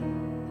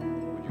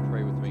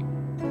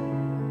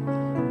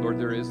Lord,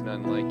 there is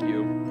none like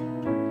you.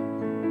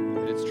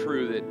 And it's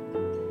true that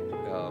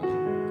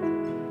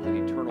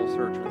an eternal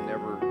search would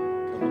never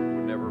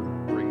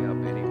bring up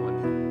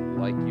anyone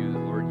like you.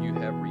 Lord, you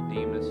have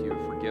redeemed us. You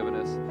have forgiven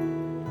us.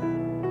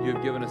 You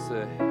have given us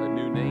a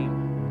new name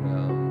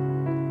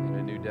and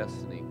a new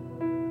destiny.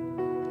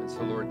 And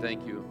so, Lord,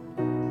 thank you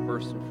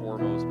first and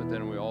foremost, but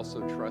then we also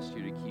trust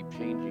you to keep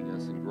changing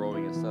us and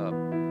growing us up,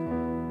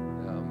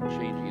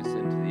 changing us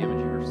into the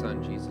image of your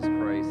Son, Jesus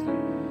Christ.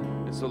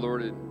 And so,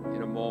 Lord,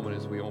 in a moment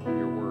as we open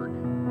your word,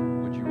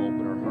 would you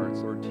open our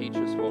hearts? Lord, teach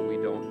us what we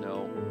don't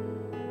know.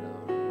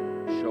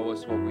 Show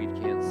us what we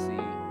can't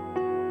see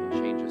and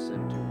change us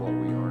into what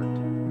we aren't.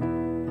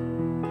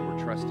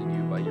 We're trusting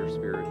you by your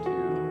Spirit to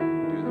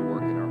do the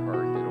work in our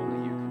heart that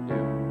only you can do.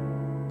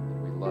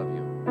 And we love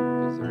you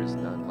because there is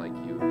none like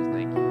you. We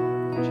thank you.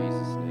 In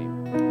Jesus'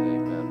 name,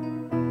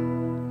 amen.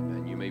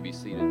 Amen. You may be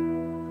seated.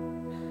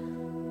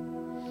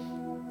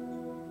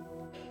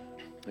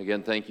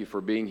 Again, thank you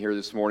for being here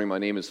this morning. My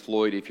name is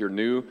Floyd. If you're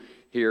new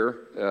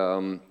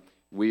here,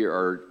 we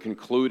are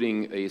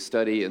concluding a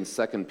study in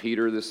 2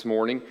 Peter this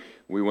morning.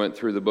 We went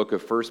through the book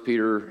of 1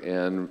 Peter,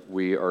 and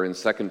we are in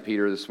 2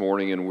 Peter this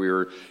morning, and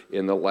we're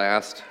in the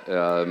last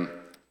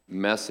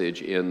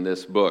message in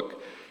this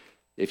book.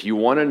 If you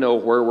want to know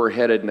where we're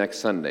headed next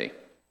Sunday,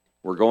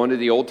 we're going to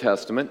the Old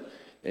Testament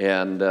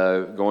and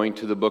going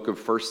to the book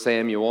of 1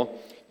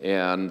 Samuel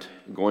and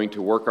going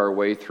to work our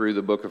way through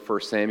the book of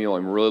 1 Samuel.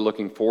 I'm really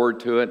looking forward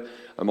to it.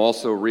 I'm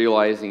also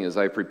realizing as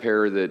I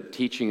prepare that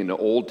teaching in the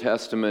Old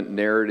Testament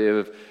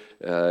narrative,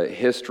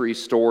 history,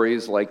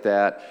 stories like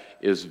that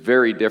is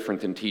very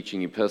different than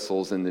teaching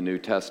epistles in the New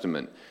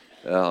Testament.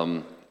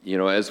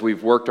 As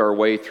we've worked our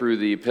way through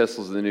the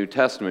epistles of the New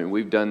Testament,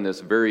 we've done this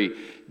very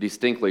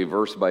distinctly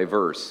verse by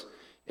verse.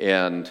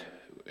 And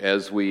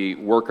as we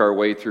work our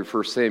way through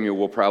 1 Samuel,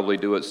 we'll probably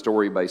do it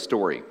story by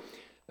story.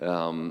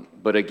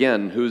 But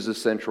again, who's the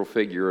central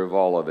figure of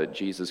all of it?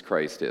 Jesus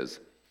Christ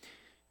is.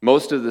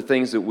 Most of the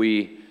things that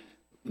we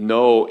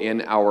know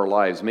in our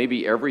lives,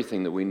 maybe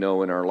everything that we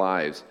know in our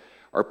lives,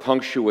 are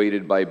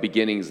punctuated by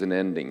beginnings and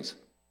endings.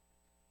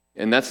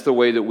 And that's the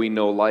way that we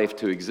know life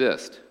to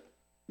exist.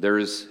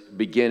 There's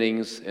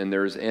beginnings and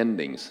there's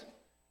endings.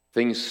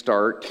 Things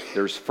start,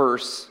 there's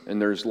firsts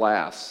and there's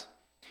lasts.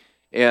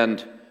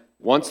 And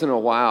once in a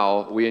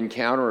while, we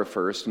encounter a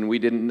first, and we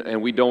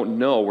don't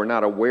know, we're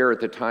not aware at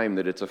the time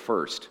that it's a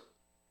first.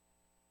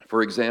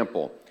 For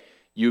example,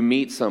 you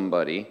meet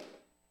somebody,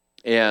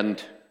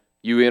 and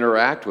you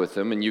interact with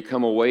them, and you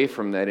come away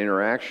from that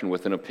interaction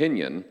with an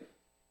opinion,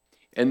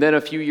 and then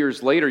a few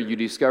years later, you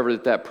discover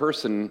that that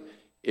person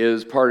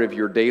is part of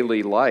your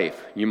daily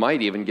life. You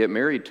might even get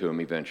married to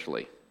them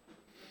eventually.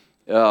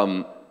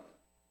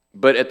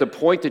 But at the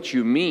point that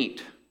you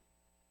meet,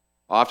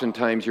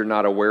 oftentimes you're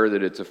not aware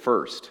that it's a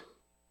first.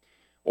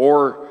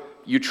 Or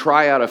you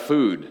try out a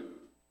food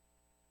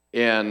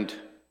and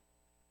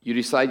you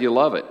decide you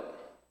love it.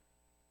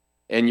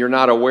 And you're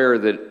not aware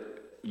that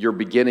you're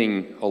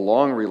beginning a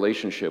long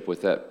relationship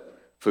with that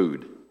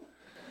food.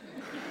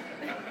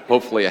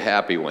 Hopefully a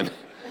happy one.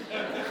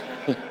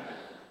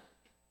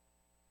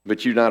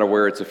 But you're not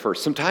aware it's a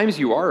first. Sometimes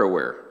you are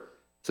aware.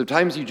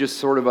 Sometimes you just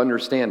sort of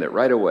understand it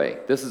right away.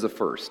 This is a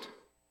first.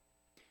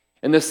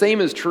 And the same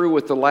is true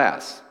with the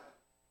last.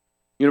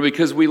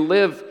 Because we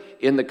live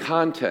in the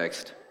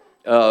context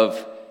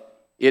of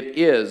it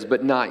is,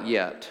 but not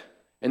yet.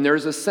 And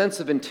there's a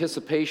sense of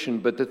anticipation,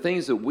 but the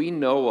things that we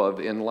know of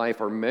in life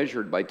are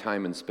measured by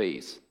time and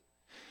space.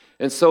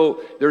 And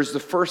so there's the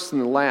first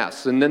and the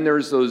last, and then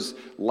there's those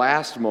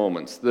last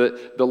moments,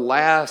 the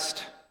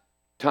last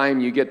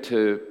time you get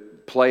to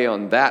play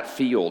on that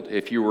field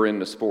if you were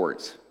into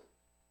sports.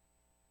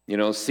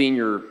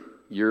 Senior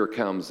year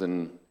comes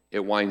and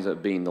it winds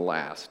up being the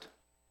last.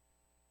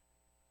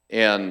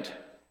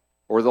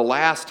 Or the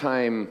last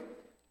time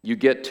you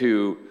get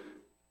to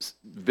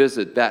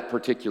visit that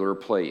particular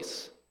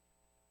place.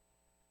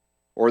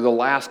 Or the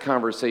last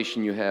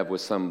conversation you have with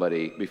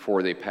somebody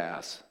before they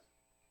pass.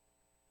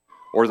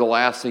 Or the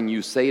last thing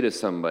you say to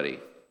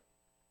somebody.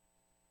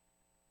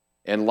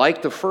 And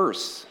like the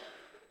first,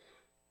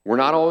 we're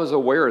not always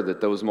aware that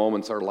those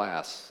moments are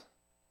last.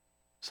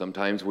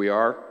 Sometimes we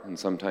are, and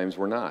sometimes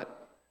we're not.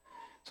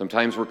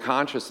 Sometimes we're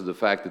conscious of the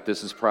fact that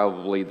this is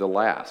probably the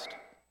last.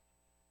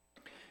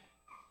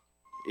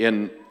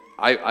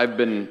 I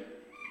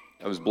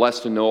was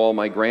blessed to know all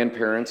my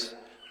grandparents.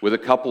 With a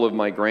couple of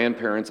my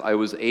grandparents, I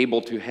was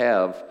able to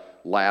have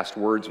last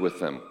words with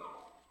them.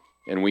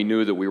 And we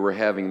knew that we were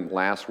having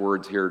last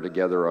words here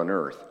together on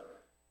earth.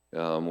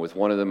 With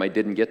one of them, I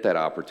didn't get that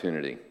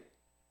opportunity.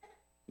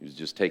 It was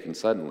just taken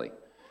suddenly.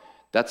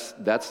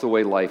 That's the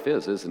way life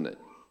is, isn't it?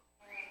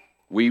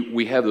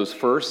 We have those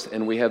firsts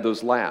and we have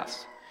those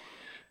lasts.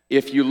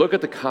 If you look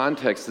at the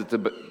context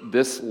that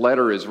this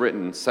letter is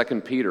written,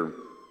 2 Peter,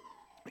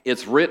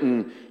 it's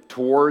written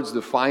towards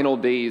the final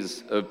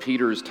days of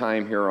Peter's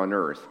time here on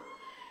earth.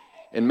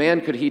 And man,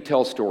 could he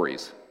tell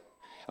stories.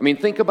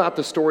 Think about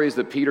the stories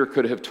that Peter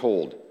could have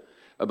told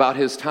about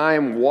his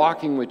time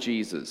walking with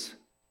Jesus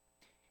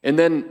And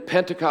then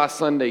Pentecost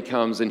Sunday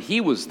comes, and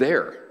he was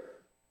there.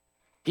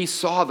 He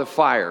saw the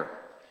fire.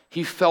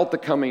 He felt the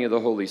coming of the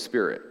Holy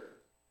Spirit.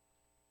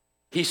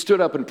 He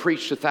stood up and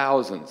preached to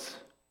thousands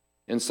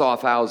and saw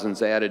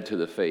thousands added to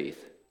the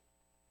faith.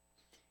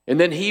 And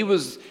then he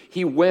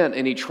went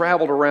and he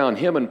traveled around,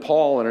 him and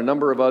Paul and a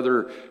number of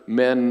other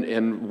men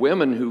and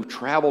women who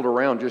traveled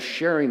around just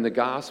sharing the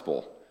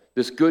gospel,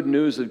 this good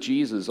news of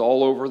Jesus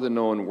all over the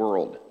known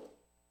world.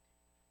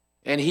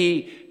 And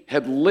he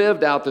had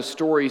lived out the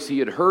stories, he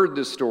had heard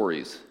the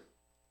stories.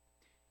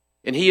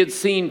 And he had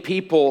seen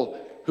people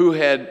who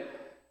had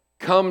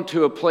come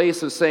to a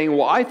place of saying,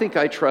 well, I think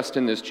I trust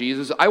in this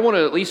Jesus. I want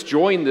to at least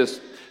join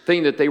this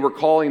thing that they were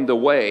calling the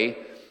way.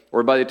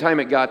 Or by the time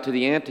it got to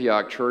the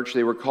Antioch church,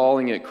 they were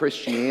calling it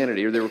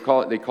Christianity, or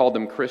they called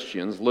them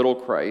Christians, little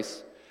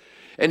Christ.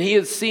 And he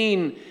had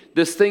seen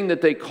this thing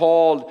that they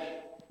called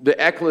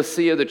the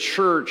ecclesia, the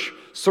church,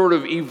 sort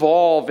of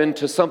evolve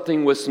into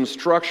something with some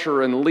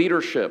structure and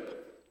leadership.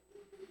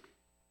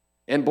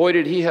 And boy,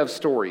 did he have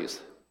stories.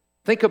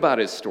 Think about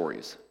his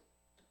stories.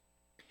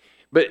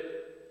 But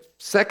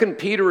 2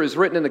 Peter is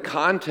written in the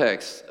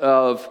context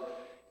of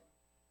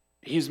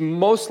he's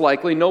most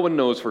likely, no one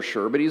knows for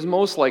sure, but he's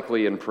most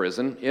likely in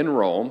prison in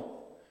Rome.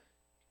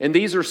 And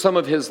these are some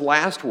of his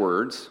last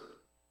words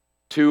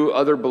to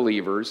other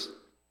believers.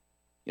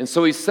 And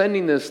so he's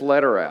sending this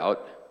letter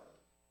out.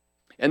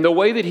 And the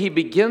way that he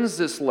begins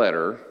this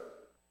letter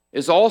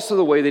is also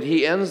the way that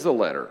he ends the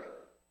letter.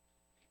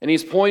 And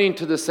he's pointing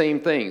to the same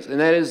things, and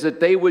that is that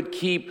they would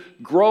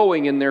keep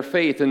growing in their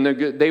faith, and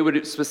they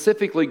would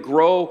specifically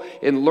grow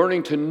in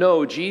learning to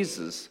know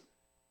Jesus,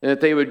 and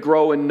that they would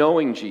grow in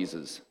knowing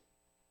Jesus.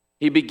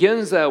 He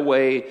begins that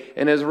way,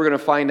 and as we're going to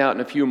find out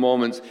in a few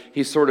moments,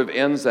 he sort of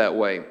ends that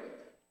way.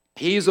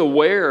 He's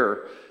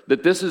aware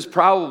that this is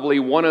probably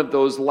one of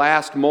those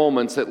last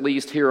moments, at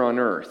least here on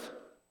earth.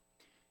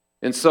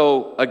 And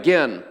so,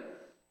 again,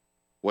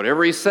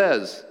 whatever he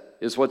says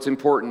is what's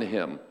important to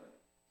him.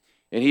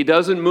 And he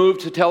doesn't move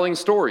to telling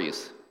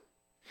stories.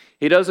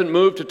 He doesn't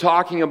move to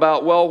talking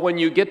about, well, when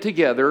you get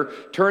together,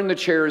 turn the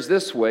chairs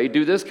this way,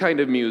 do this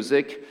kind of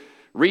music,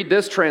 read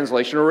this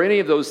translation, or any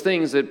of those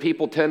things that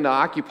people tend to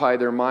occupy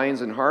their minds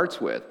and hearts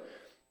with.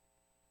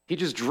 He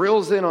just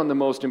drills in on the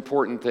most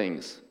important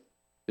things,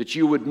 that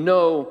you would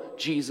know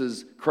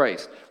Jesus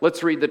Christ.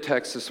 Let's read the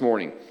text this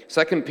morning.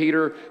 2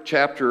 Peter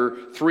chapter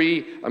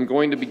 3, I'm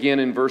going to begin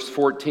in verse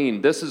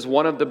 14. This is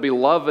one of the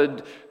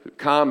beloved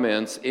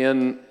comments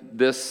in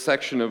this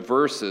section of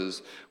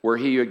verses where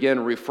he again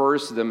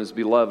refers to them as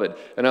beloved.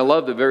 And I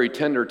love the very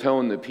tender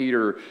tone that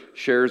Peter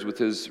shares with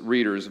his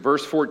readers.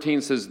 Verse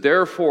 14 says,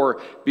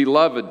 "Therefore,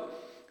 beloved,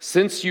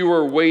 since you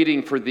are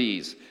waiting for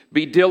these,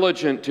 be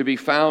diligent to be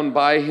found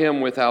by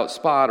him without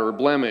spot or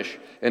blemish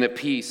and at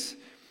peace.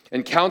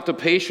 And count the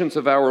patience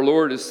of our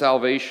Lord as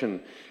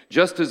salvation,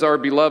 just as our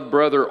beloved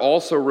brother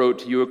also wrote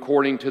to you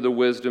according to the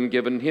wisdom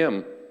given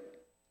him,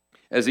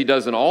 as he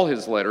does in all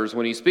his letters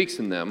when he speaks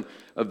in them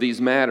of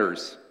these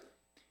matters.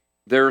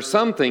 There are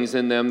some things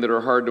in them that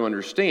are hard to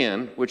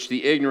understand, which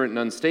the ignorant and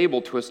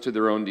unstable twist to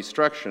their own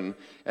destruction,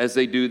 as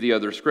they do the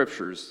other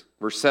scriptures."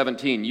 Verse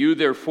 17, "You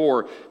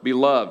therefore,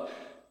 beloved,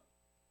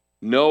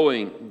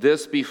 knowing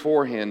this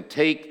beforehand,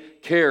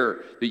 take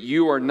care that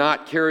you are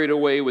not carried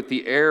away with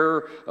the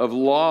error of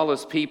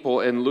lawless people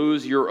and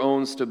lose your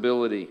own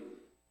stability,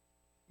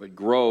 but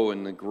grow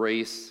in the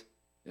grace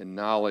and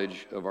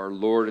knowledge of our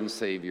Lord and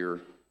Savior,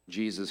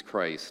 Jesus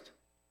Christ.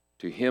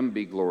 To him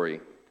be glory,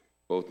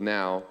 both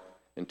now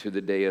and to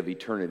the day of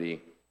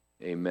eternity.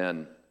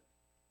 Amen."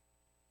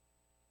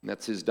 And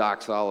that's his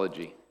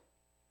doxology.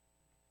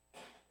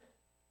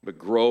 But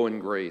grow in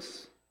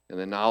grace and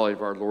the knowledge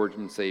of our Lord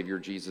and Savior,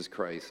 Jesus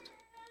Christ.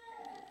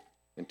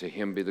 And to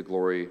him be the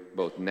glory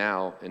both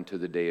now and to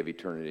the day of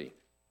eternity.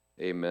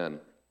 Amen.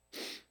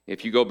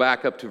 If you go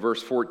back up to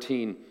verse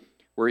 14,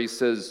 where he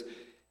says,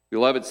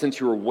 "Beloved, since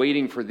you were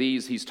waiting for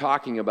these," he's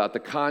talking about the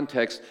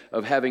context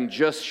of having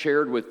just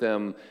shared with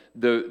them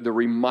the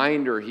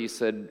reminder. He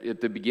said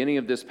at the beginning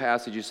of this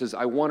passage, he says,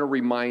 "I want to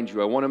remind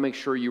you, I want to make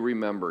sure you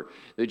remember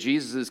that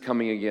Jesus is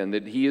coming again,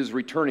 that he is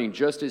returning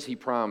just as he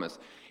promised."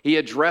 He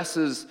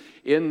addresses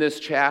in this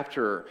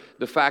chapter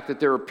the fact that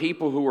there are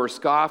people who are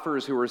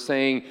scoffers who are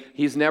saying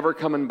he's never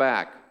coming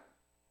back.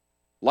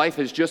 Life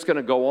is just going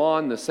to go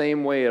on the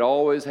same way it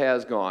always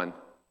has gone.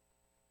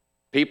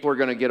 People are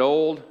going to get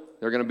old.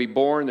 They're going to be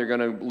born. They're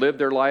going to live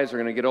their lives. They're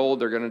going to get old.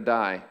 They're going to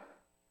die.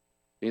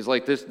 He's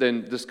like this.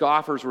 Then the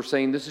scoffers were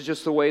saying this is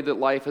just the way that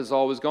life has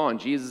always gone.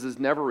 Jesus is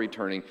never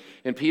returning.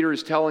 And Peter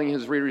is telling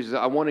his readers, he says,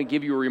 "I want to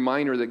give you a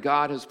reminder that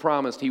God has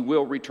promised he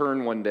will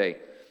return one day.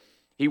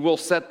 He will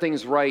set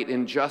things right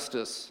in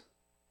justice.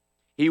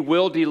 He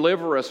will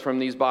deliver us from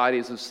these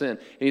bodies of sin." And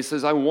he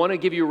says, "I want to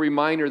give you a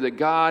reminder that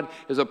God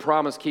is a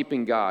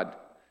promise-keeping God.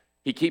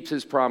 He keeps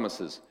his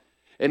promises.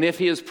 And if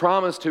he has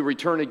promised to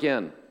return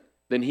again,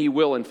 then he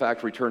will, in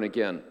fact, return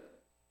again."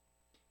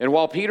 And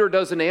while Peter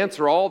doesn't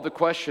answer all the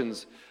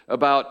questions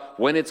about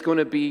when it's going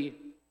to be,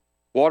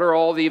 What are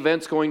all the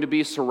events going to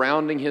be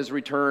surrounding his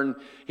return?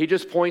 He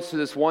just points to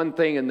this one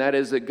thing, and that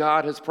is that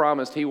God has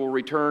promised he will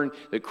return,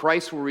 that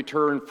Christ will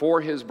return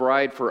for his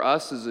bride, for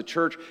us as a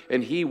church,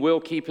 and he will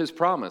keep his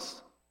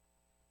promise.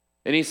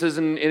 And he says,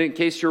 and in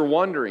case you're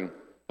wondering,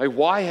 like,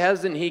 why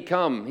hasn't he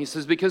come? He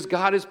says, because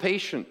God is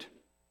patient.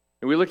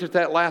 And we looked at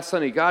that last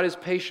Sunday. God is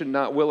patient,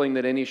 not willing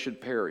that any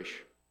should perish.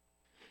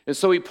 And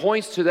so he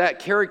points to that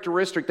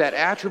characteristic, that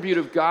attribute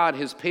of God,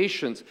 his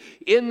patience,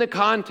 in the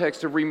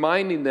context of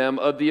reminding them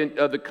of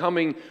the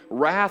coming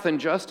wrath and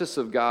justice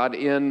of God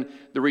in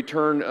the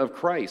return of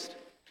Christ.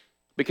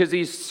 Because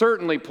he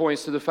certainly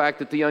points to the fact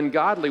that the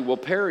ungodly will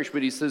perish,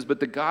 but he says, but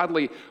the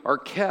godly are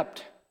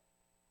kept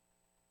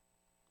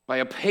by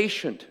a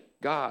patient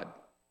God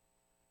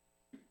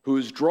who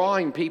is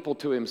drawing people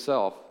to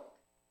himself.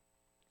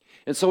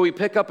 And so we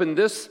pick up in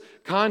this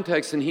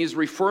context, and he's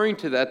referring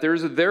to that.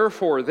 There's a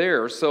therefore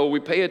there, so we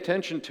pay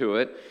attention to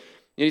it.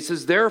 And he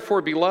says,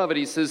 therefore, beloved,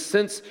 he says,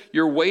 since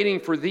you're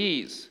waiting for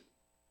these,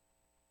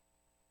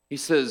 he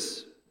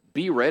says,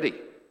 be ready.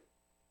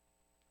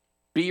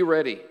 Be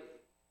ready.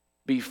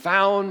 Be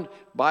found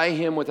by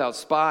him without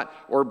spot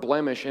or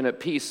blemish and at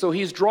peace. So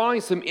he's drawing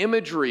some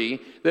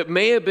imagery that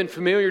may have been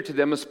familiar to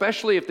them,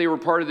 especially if they were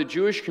part of the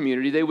Jewish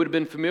community. They would have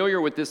been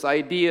familiar with this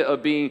idea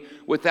of being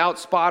without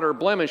spot or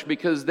blemish,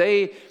 because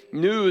they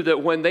knew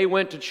that when they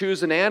went to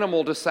choose an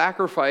animal to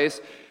sacrifice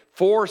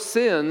for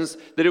sins,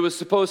 that it was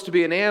supposed to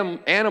be an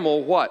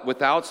animal, what?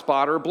 Without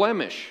spot or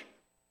blemish.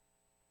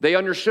 They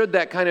understood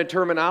that kind of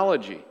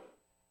terminology.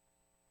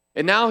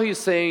 And now he's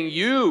saying,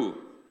 you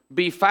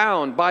be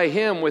found by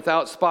him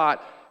without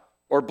spot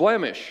or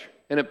blemish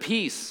and at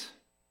peace.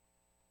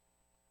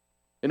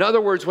 In other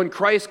words, when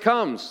Christ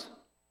comes,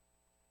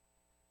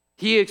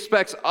 he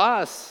expects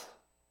us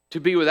to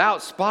be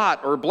without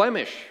spot or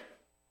blemish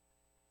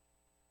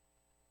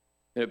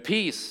and at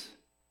peace.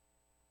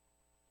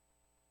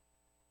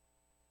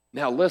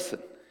 Now listen,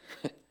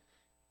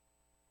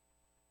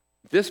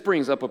 this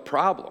brings up a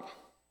problem.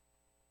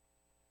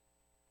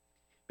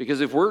 Because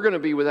if we're going to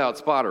be without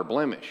spot or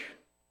blemish,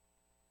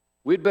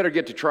 we'd better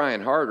get to trying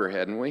harder,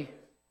 hadn't we?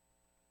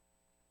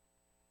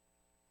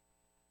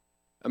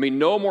 I mean,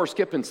 no more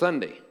skipping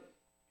Sunday.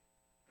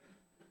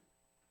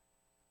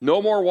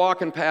 No more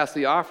walking past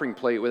the offering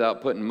plate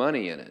without putting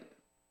money in it.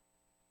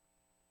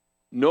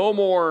 No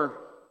more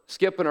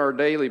skipping our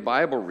daily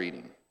Bible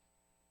reading.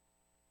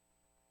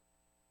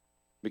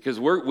 Because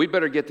we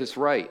better get this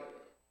right.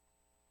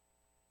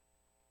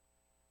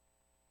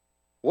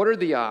 What are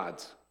the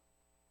odds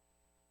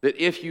that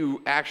if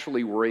you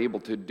actually were able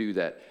to do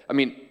that? I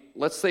mean,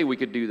 let's say we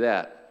could do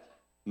that.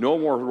 No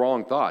more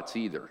wrong thoughts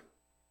either.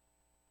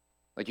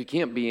 Like, you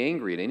can't be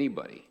angry at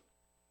anybody.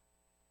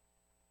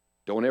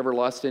 Don't ever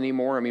lust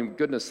anymore. I mean,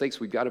 goodness sakes,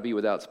 we've got to be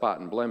without spot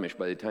and blemish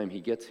by the time he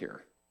gets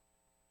here.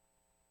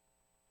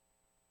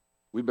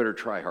 We better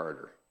try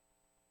harder.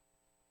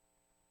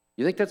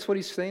 You think that's what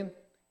he's saying?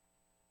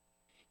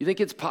 You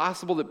think it's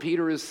possible that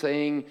Peter is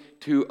saying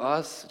to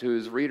us, to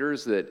his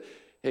readers, that,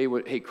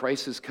 hey,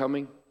 Christ is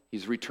coming,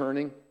 he's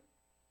returning,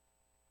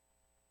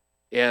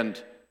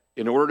 and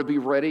in order to be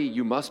ready,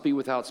 you must be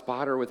without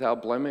spot or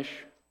without blemish?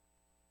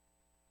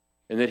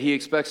 And that he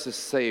expects us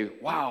to say,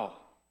 wow,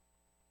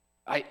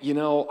 I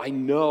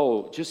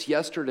know, just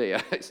yesterday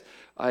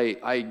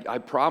I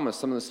promised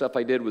some of the stuff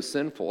I did was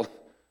sinful.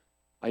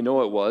 I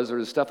know it was, or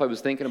the stuff I was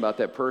thinking about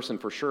that person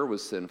for sure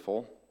was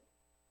sinful.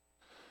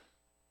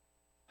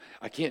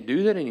 I can't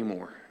do that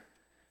anymore.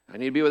 I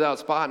need to be without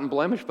spot and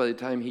blemish by the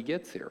time he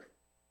gets here.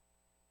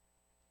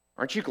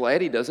 Aren't you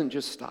glad he doesn't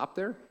just stop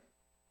there?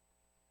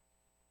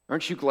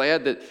 Aren't you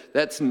glad that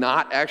that's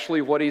not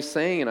actually what he's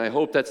saying? And I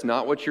hope that's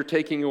not what you're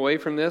taking away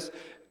from this.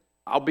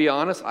 I'll be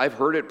honest, I've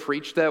heard it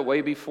preached that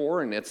way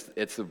before, and it's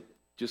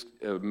just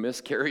a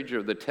miscarriage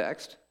of the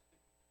text.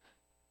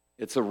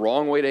 It's a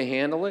wrong way to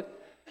handle it.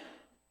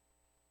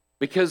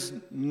 Because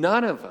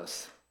none of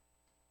us,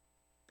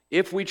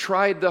 if we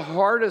tried the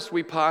hardest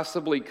we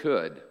possibly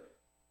could,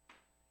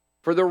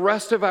 for the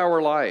rest of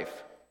our life,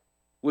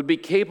 would be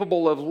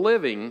capable of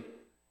living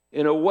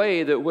in a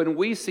way that when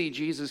we see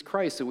Jesus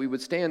Christ, that we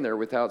would stand there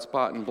without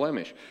spot and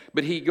blemish.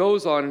 But he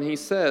goes on and he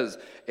says,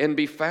 and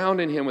be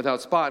found in him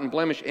without spot and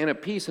blemish and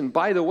at peace. And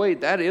by the way,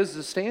 that is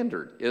the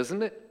standard,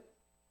 isn't it?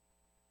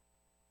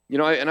 You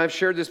know, and I've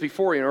shared this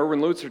before. You know,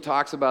 Erwin Lutzer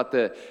talks about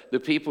the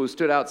people who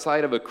stood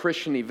outside of a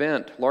Christian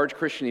event, large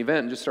Christian event,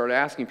 and just started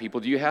asking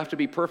people, do you have to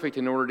be perfect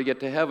in order to get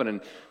to heaven?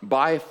 And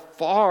by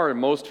far,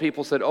 most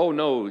people said, oh,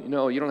 no,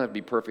 you don't have to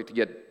be perfect to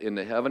get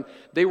into heaven.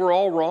 They were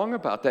all wrong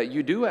about that.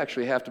 You do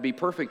actually have to be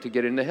perfect to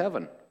get into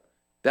heaven.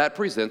 That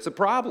presents a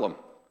problem.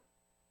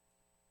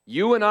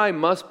 You and I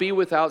must be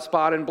without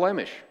spot and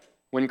blemish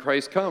when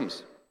Christ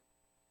comes.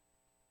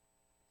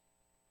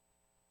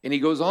 And he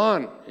goes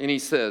on and he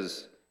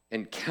says,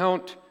 and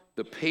count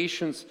the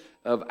patience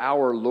of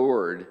our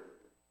Lord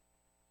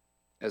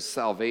as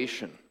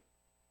salvation.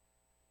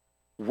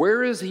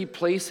 Where is he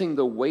placing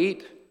the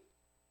weight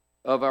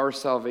of our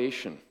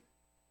salvation?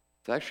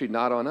 It's actually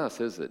not on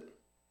us, is it?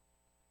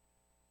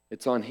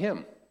 It's on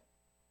him.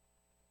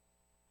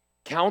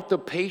 Count the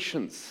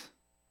patience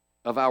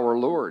of our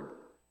Lord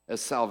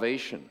as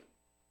salvation.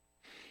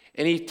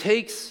 And he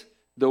takes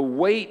the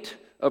weight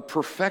of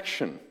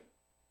perfection,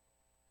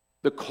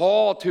 the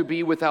call to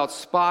be without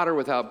spot or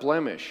without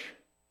blemish,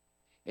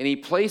 and he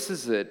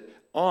places it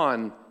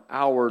on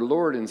our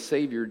Lord and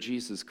Savior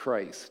Jesus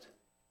Christ.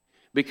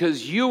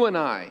 Because you and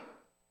I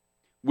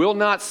will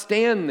not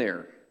stand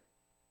there,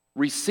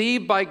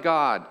 received by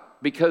God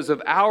because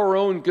of our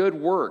own good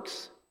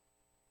works,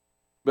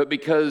 but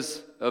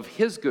because of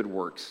his good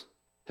works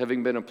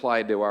having been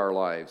applied to our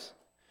lives.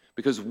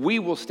 Because we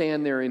will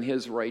stand there in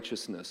his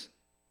righteousness,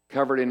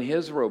 covered in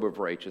his robe of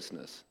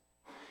righteousness.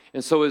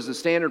 And so is the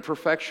standard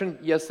perfection?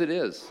 Yes, it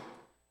is.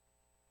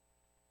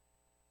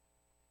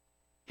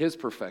 His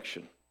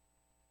perfection,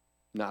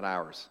 not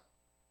ours.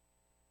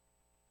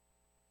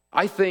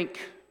 I think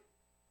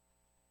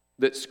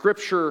that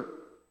Scripture,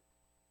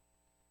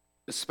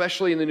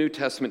 especially in the New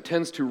Testament,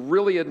 tends to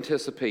really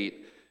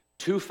anticipate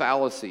two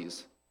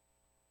fallacies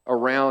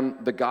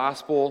around the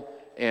gospel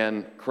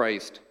and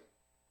Christ.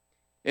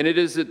 And it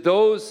is that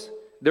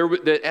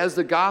that as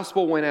the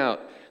gospel went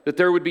out, that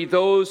there would be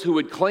those who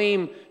would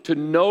claim to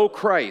know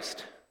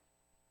Christ,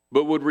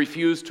 but would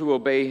refuse to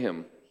obey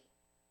him.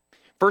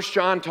 1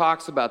 John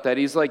talks about that.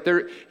 He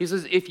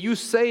says, if you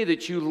say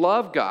that you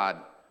love God,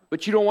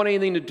 but you don't want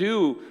anything to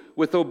do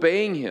with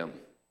obeying him,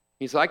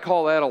 he says, I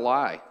call that a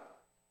lie.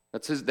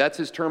 That's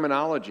his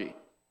terminology.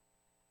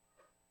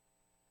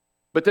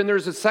 But then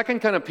there's a second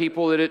kind of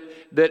people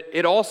that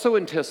it also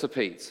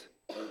anticipates,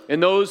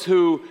 and those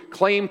who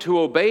claim to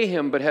obey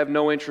him but have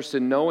no interest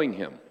in knowing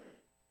him.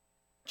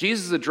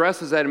 Jesus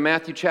addresses that in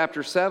Matthew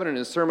chapter 7 in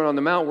his Sermon on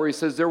the Mount, where he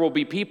says there will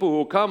be people who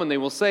will come and they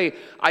will say,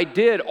 I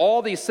did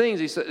all these things.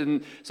 He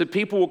said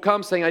people will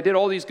come saying, I did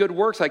all these good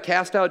works. I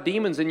cast out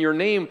demons in your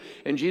name.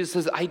 And Jesus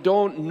says, I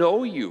don't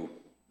know you.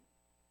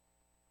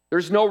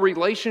 There's no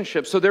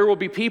relationship. So there will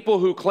be people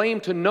who claim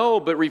to know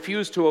but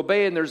refuse to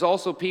obey, and there's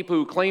also people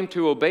who claim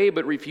to obey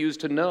but refuse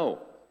to know.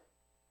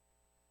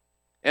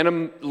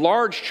 And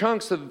large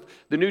chunks of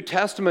the New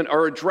Testament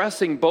are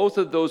addressing both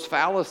of those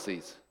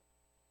fallacies.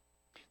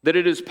 That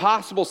it is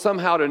possible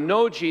somehow to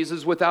know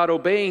Jesus without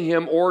obeying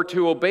him, or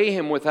to obey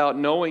him without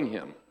knowing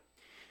him.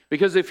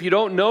 Because if you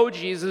don't know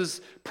Jesus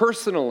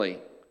personally,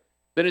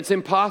 then it's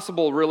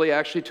impossible really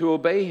actually to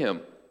obey him.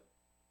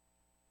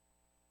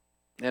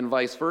 And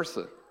vice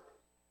versa.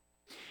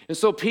 And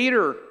so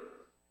Peter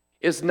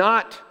is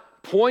not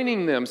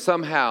pointing them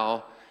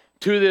somehow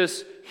to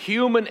this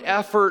human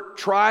effort,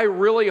 try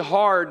really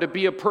hard to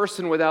be a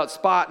person without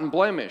spot and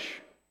blemish.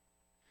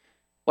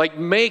 Like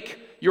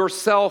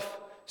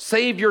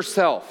save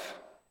yourself,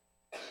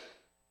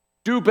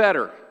 do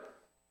better.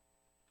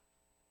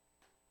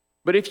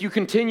 But if you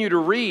continue to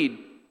read,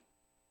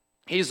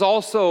 he's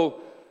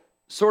also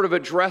sort of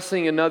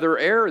addressing another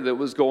error that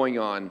was going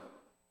on.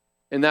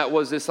 And that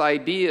was this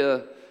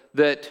idea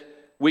that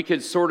we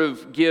could sort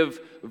of give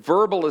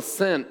verbal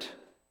assent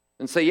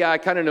and say, yeah,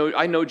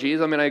 I know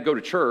Jesus. I go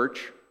to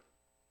church,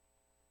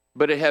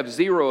 but it have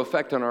zero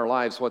effect on our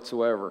lives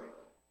whatsoever.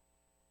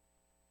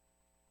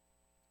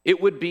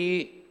 It would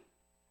be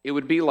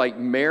like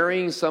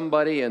marrying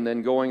somebody and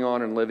then going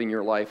on and living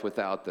your life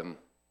without them.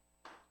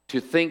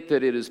 To think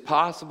that it is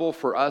possible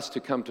for us to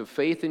come to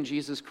faith in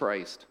Jesus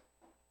Christ,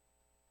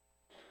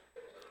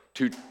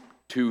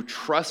 to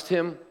trust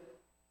him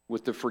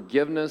with the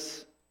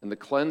forgiveness and the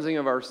cleansing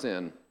of our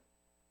sin,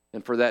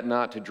 and for that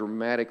not to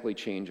dramatically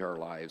change our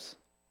lives.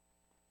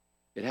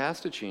 It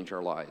has to change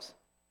our lives.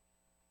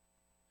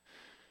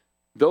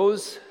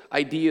 Those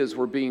ideas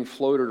were being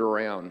floated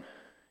around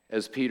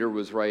as Peter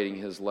was writing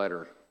his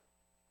letter.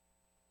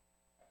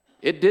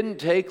 It didn't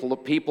take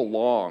people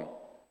long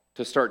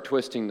to start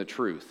twisting the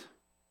truth.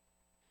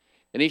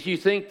 And if you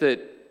think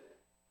that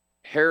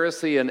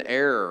heresy and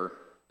error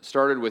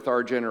started with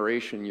our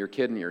generation, you're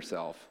kidding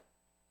yourself.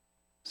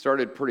 It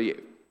started pretty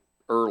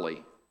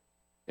early,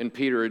 and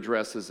Peter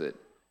addresses it.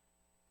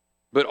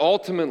 But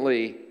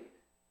ultimately,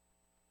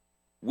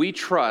 we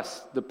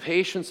trust the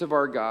patience of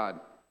our God,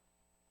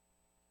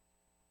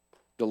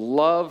 the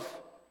love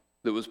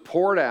that was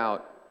poured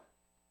out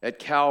at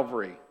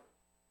Calvary,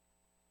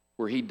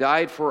 where he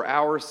died for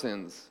our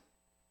sins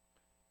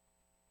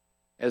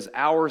as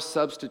our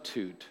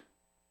substitute.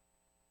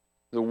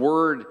 The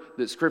word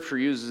that Scripture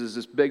uses is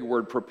this big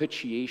word,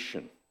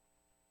 propitiation,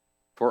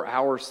 for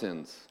our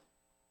sins,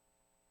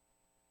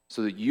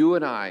 so that you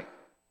and I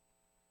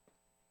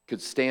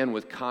could stand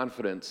with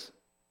confidence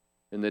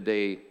in the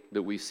day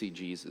that we see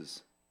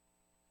Jesus.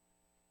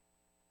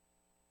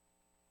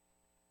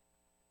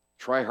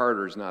 Try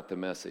harder is not the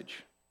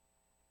message.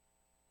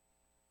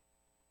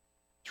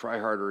 Try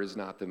harder is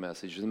not the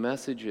message. The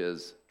message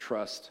is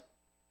trust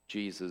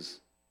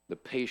Jesus, the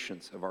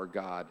patience of our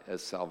God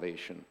as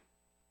salvation.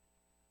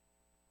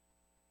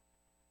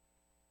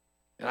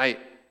 And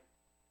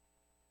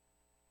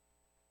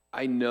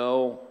I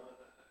know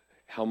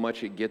how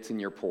much it gets in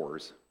your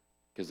pores,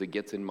 because it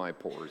gets in my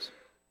pores.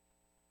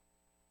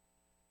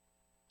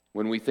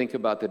 When we think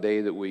about the day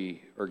that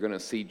we are going to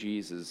see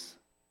Jesus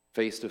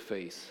face to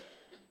face,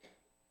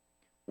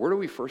 where do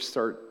we first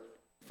start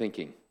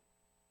thinking?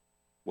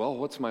 Well,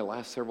 what's my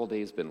last several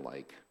days been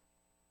like?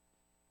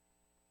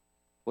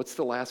 What's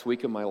the last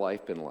week of my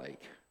life been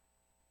like?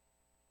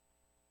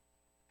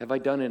 Have I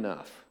done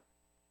enough?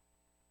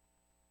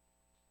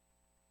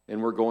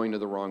 And we're going to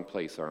the wrong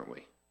place, aren't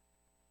we?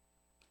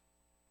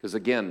 Because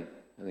again,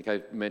 I think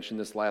I mentioned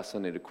this last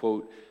Sunday, to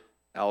quote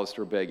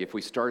Alistair Begg, if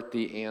we start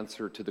the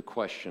answer to the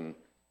question,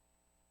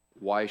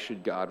 why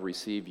should God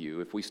receive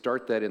you? If we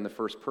start that in the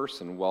first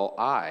person, well,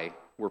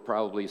 we're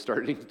probably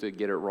starting to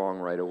get it wrong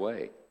right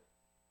away.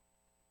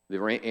 The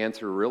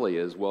answer really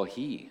is, well,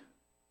 He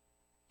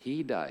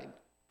died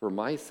for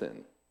my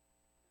sin.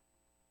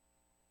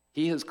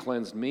 He has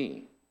cleansed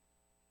me.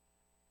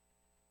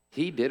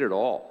 He did it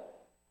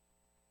all.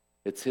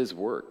 It's His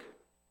work.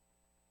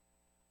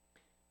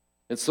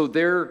 And so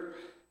there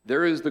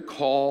is the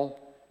call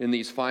in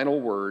these final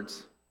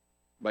words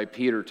by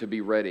Peter to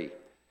be ready.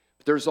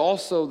 But there's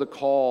also the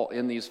call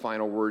in these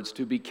final words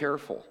to be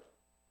careful.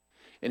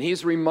 And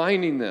he's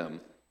reminding them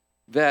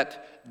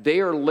that they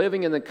are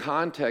living in the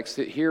context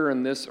here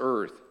in this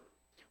earth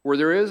where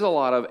there is a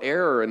lot of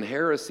error and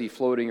heresy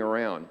floating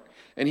around.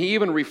 And he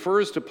even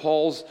refers to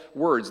Paul's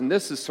words, and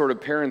this is sort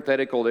of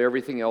parenthetical to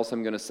everything else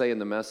I'm going to say in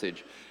the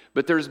message.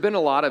 But there's been a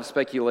lot of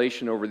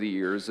speculation over the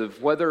years of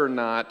whether or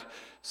not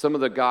some of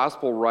the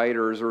gospel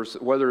writers or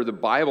whether the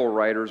Bible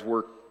writers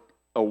were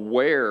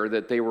aware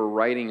that they were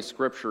writing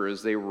Scripture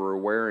as they were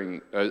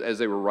writing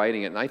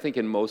it. And I think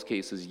in most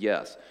cases,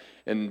 yes.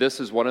 And this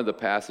is one of the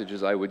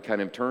passages I would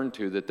kind of turn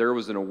to, that there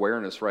was an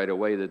awareness right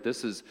away that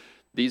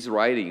these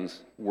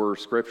writings were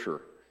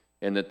Scripture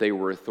and that they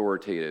were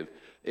authoritative.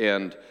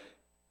 And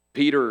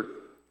Peter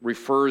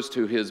refers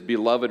to his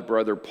beloved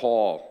brother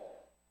Paul.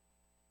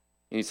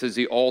 And he says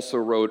he also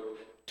wrote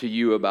to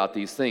you about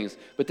these things.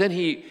 But then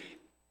he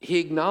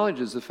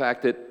acknowledges the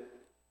fact that,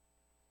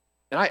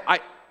 and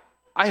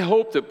I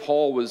hope that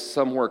Paul was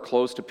somewhere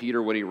close to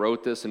Peter when he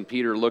wrote this, and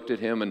Peter looked at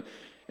him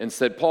and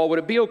said, Paul, would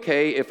it be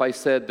okay if I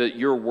said that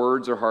your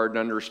words are hard to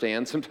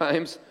understand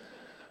sometimes?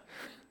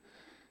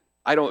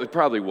 It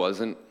probably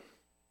wasn't.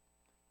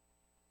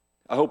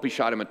 I hope he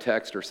shot him a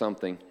text or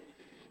something.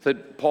 He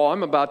said, Paul,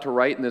 I'm about to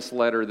write in this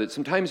letter that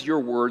sometimes your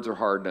words are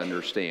hard to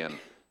understand. Is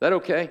that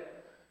okay?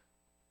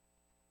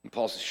 And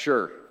Paul says,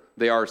 sure,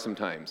 they are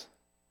sometimes.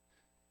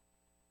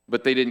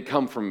 But they didn't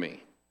come from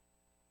me.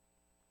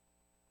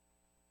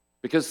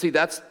 Because, see,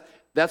 that's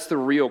the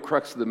real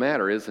crux of the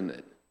matter, isn't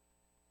it?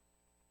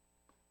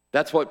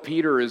 That's what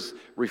Peter is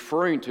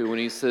referring to when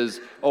he says,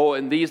 oh,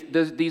 and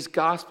these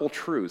gospel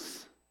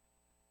truths.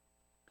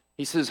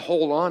 He says,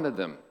 hold on to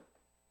them.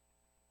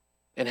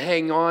 And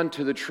hang on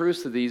to the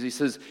truths of these. He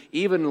says,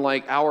 even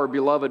like our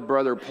beloved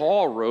brother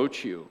Paul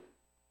wrote you,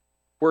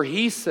 where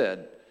he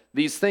said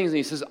these things, and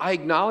he says, I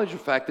acknowledge the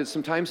fact that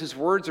sometimes his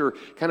words are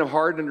kind of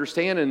hard to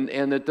understand,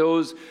 and that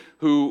those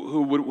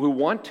who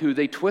want to,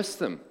 they twist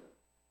them.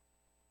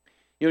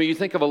 You know, you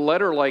think of a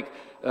letter like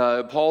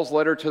Paul's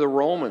letter to the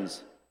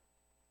Romans,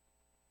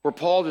 where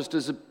Paul just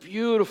does a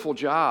beautiful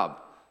job,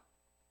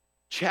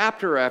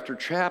 chapter after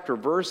chapter,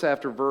 verse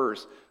after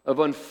verse, of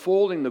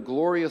unfolding the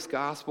glorious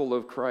gospel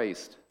of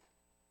Christ.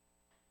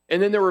 And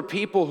then there were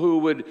people who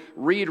would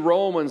read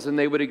Romans and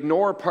they would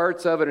ignore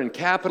parts of it and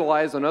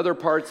capitalize on other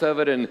parts of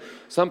it. And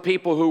some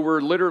people who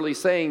were literally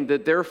saying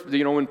that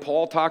when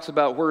Paul talks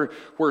about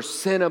where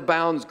sin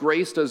abounds,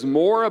 grace does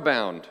more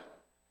abound.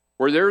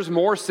 Where there's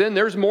more sin,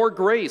 there's more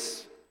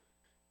grace.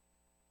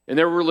 And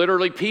there were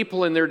literally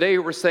people in their day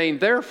who were saying,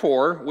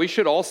 therefore, we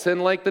should all sin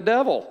like the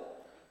devil.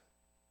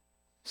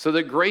 So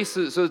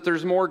that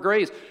there's more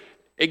grace.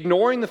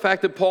 Ignoring the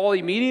fact that Paul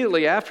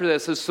immediately after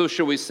that says, so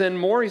shall we sin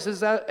more? He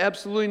says,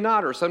 absolutely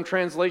not. Or some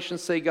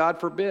translations say, God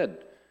forbid.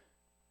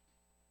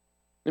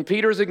 And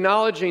Peter's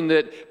acknowledging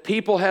that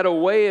people had a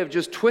way of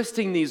just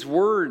twisting these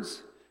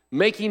words,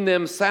 making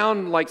them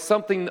sound like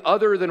something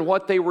other than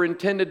what they were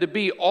intended to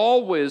be,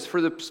 always for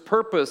the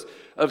purpose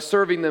of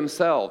serving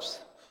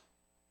themselves.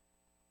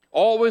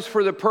 Always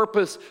for the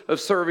purpose of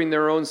serving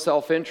their own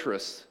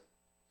self-interest.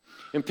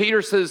 And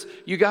Peter says,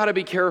 you got to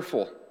be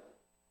careful.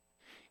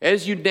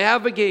 As you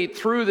navigate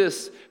through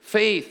this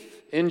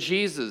faith in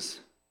Jesus,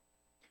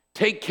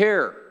 take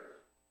care.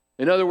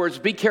 In other words,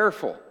 be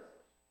careful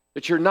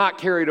that you're not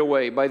carried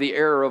away by the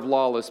error of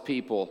lawless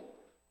people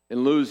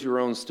and lose your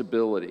own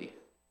stability.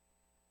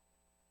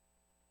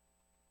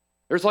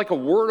 There's like a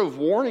word of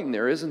warning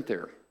there, isn't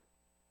there?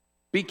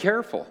 Be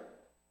careful.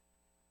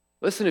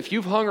 Listen, if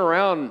you've hung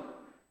around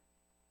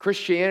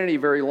Christianity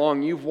very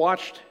long, you've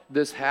watched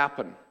this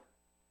happen.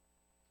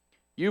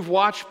 You've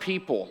watched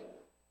people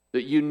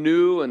that you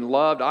knew and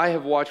loved. I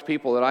have watched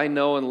people that I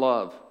know and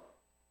love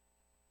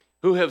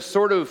who have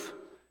sort of,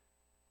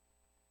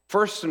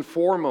 first and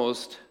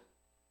foremost,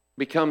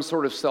 become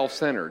sort of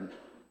self-centered,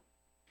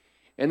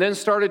 and then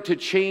started to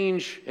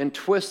change and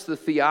twist the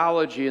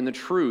theology and the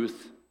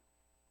truth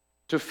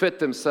to fit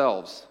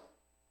themselves.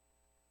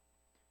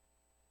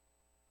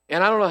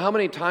 And I don't know how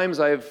many times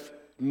I've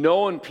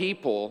known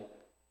people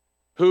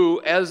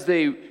who, as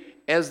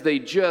they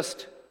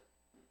just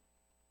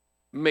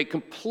make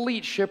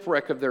complete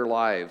shipwreck of their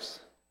lives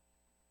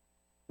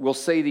will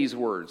say these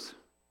words,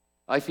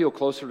 I feel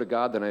closer to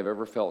God than I've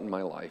ever felt in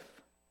my life.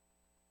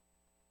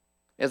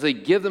 As they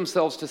give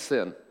themselves to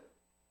sin,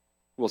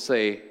 will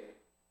say,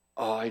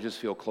 oh, I just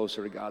feel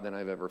closer to God than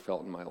I've ever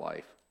felt in my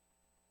life.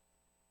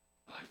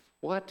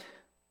 What?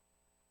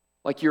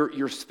 Like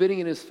you're spitting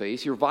in his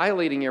face, you're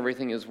violating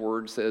everything his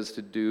word says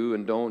to do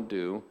and don't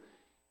do,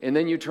 and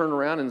then you turn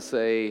around and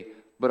say,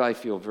 but I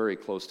feel very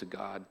close to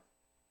God.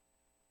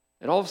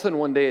 And all of a sudden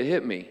one day it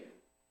hit me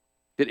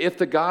that if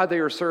the God they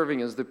are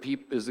serving is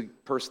the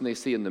person they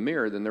see in the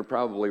mirror, then they're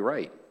probably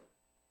right.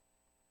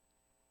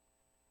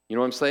 You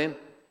know what I'm saying?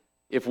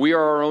 If we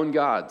are our own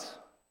gods,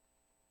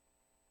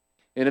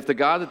 and if the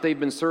God that they've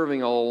been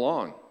serving all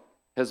along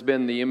has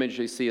been the image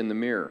they see in the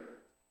mirror,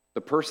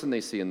 the person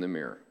they see in the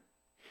mirror,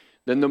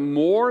 then the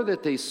more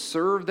that they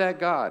serve that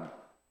God,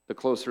 the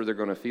closer they're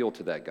going to feel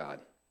to that God.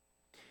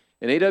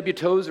 And A.W.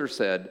 Tozer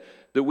said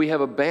that we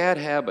have a bad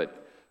habit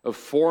of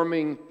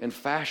forming and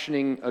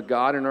fashioning a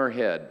God in our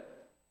head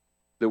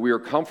that we are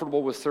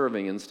comfortable with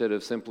serving instead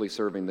of simply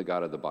serving the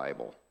God of the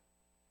Bible.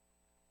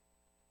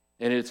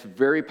 And it's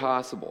very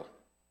possible,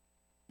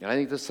 and I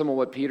think that's some of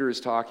what Peter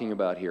is talking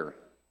about here,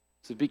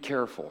 so be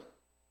careful.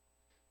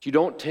 You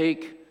don't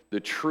take the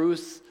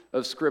truths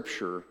of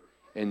Scripture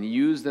and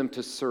use them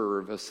to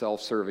serve a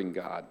self-serving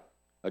God,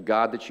 a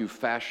God that you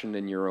fashioned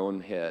in your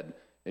own head,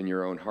 in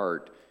your own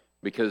heart,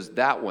 because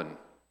that one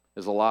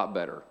is a lot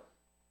better.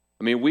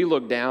 I mean, we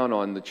look down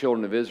on the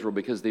children of Israel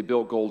because they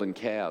built golden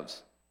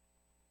calves.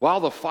 While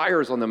the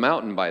fire's on the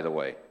mountain, by the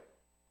way.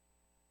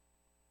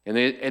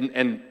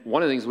 And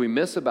one of the things we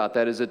miss about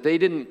that is that they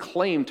didn't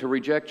claim to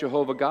reject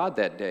Jehovah God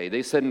that day.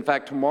 They said, in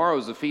fact, tomorrow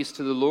is a feast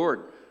to the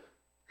Lord.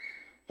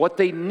 What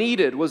they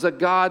needed was a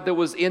God that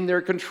was in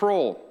their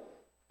control.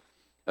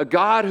 A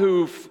God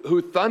who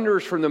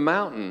thunders from the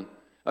mountain.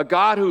 A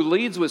God who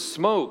leads with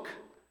smoke.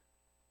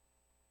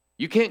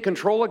 You can't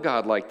control a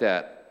God like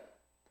that.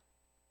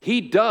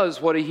 He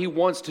does what he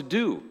wants to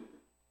do.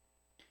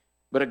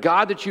 But a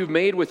God that you've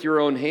made with your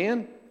own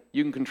hand,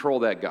 you can control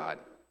that God.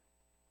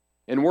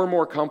 And we're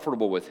more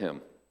comfortable with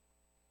him.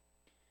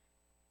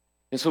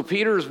 And so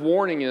Peter's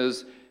warning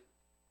is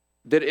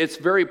that it's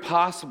very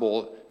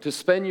possible to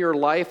spend your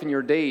life and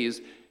your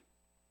days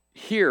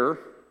here,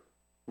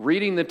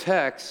 reading the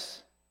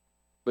text,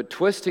 but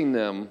twisting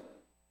them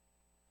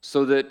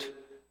so that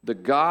the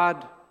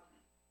God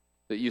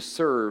that you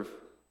serve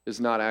is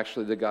not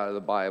actually the God of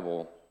the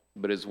Bible,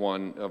 but is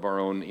one of our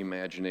own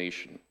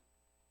imagination.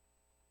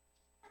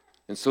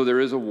 And so there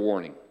is a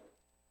warning.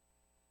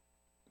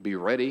 Be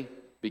ready,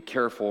 be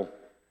careful,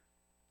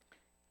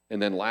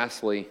 and then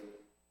lastly,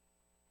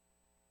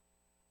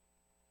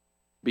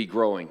 be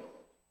growing.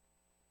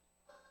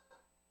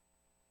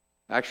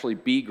 Actually,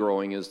 be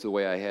growing is the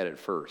way I had it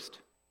first.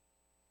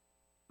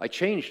 I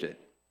changed it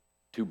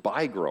to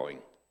by growing.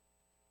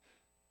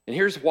 And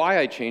here's why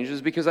I changed it,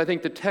 is because I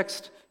think the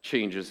text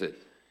changes it.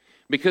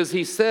 Because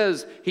he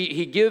says,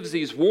 he gives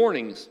these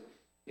warnings,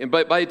 and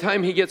by the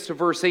time he gets to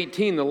verse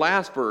 18, the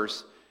last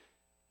verse,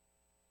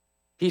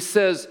 he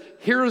says,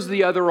 here's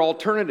the other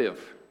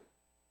alternative.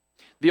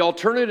 The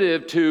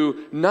alternative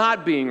to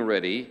not being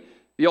ready,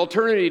 the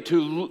alternative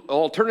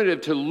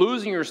to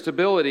losing your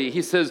stability,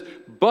 he says,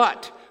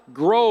 but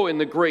grow in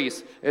the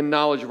grace and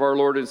knowledge of our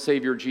Lord and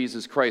Savior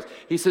Jesus Christ.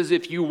 He says,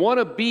 if you want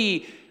to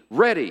be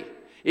ready,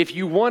 if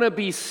you want to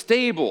be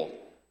stable,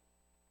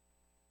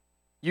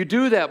 you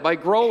do that by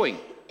growing.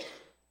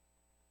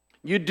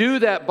 You do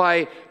that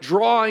by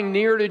drawing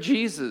near to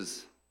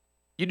Jesus.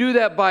 You do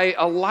that by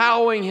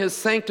allowing his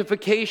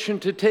sanctification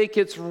to take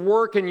its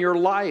work in your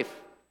life.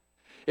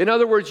 In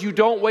other words, you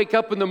don't wake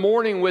up in the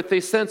morning with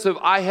a sense of,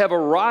 I have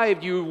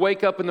arrived. You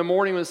wake up in the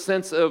morning with a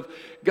sense of,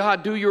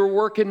 God, do your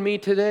work in me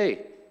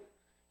today.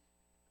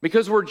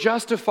 Because we're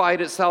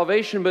justified at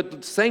salvation,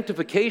 but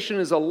sanctification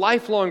is a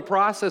lifelong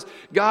process.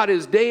 God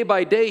is day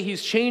by day,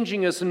 he's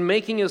changing us and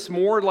making us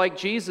more like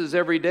Jesus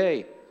every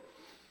day.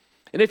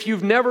 And if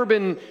you've never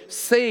been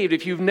saved,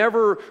 if you've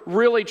never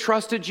really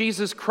trusted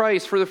Jesus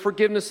Christ for the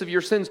forgiveness of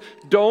your sins,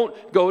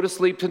 don't go to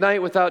sleep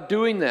tonight without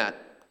doing that.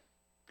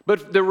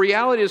 But the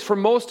reality is, for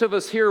most of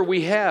us here,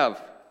 we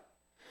have.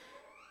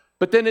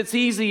 But then it's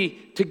easy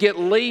to get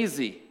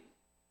lazy,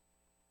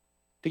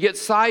 to get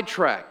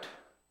sidetracked.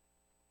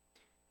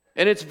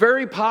 And it's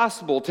very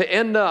possible to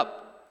end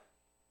up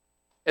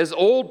as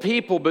old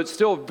people, but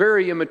still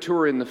very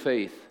immature in the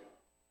faith,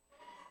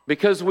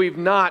 because we've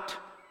not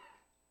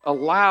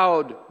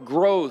allowed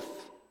growth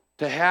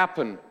to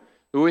happen.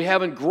 We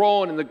haven't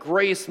grown in the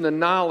grace and the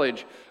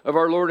knowledge of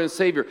our Lord and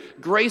Savior.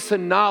 Grace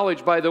and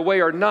knowledge, by the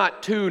way, are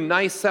not two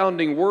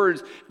nice-sounding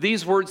words.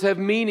 These words have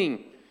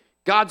meaning.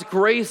 God's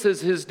grace is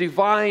his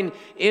divine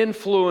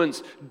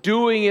influence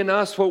doing in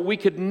us what we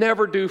could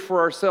never do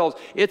for ourselves.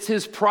 It's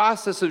his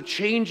process of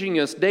changing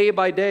us day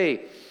by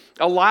day,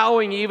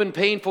 allowing even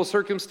painful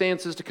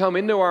circumstances to come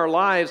into our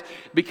lives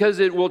because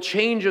it will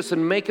change us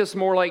and make us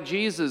more like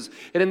Jesus.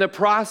 And in the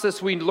process,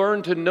 we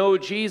learn to know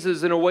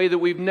Jesus in a way that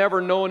we've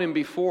never known him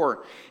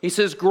before. He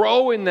says,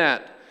 grow in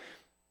that.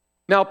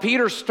 Now,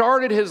 Peter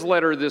started his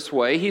letter this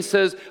way. He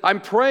says, I'm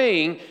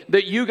praying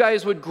that you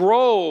guys would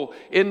grow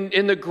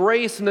in the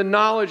grace and the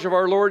knowledge of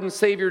our Lord and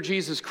Savior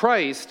Jesus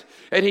Christ.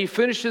 And he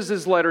finishes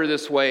his letter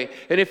this way.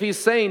 And if he's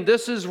saying,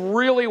 this is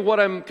really what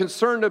I'm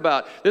concerned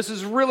about, this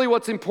is really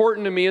what's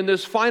important to me in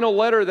this final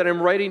letter that I'm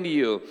writing to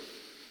you,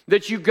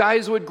 that you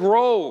guys would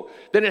grow,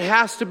 then it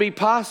has to be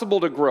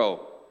possible to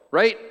grow,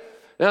 right?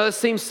 Now, this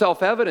seems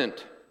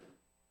self-evident.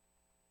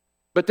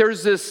 But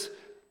there's this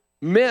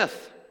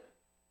myth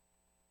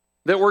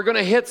that we're going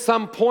to hit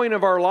some point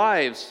of our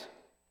lives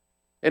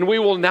and we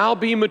will now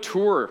be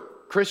mature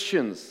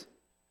Christians,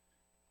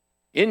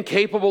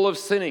 incapable of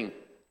sinning.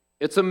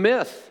 It's a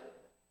myth.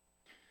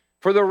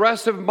 For the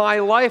rest of my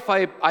life,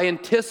 I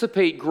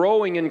anticipate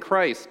growing in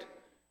Christ.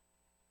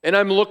 And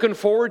I'm looking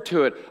forward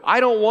to it.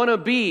 I don't want to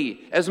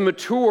be as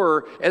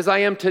mature as I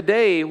am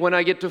today when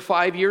I get to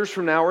 5 years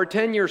from now or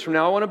 10 years from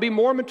now. I want to be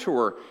more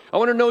mature. I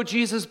want to know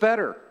Jesus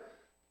better.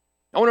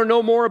 I want to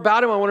know more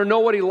about him. I want to know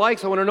what he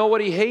likes. I want to know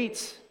what he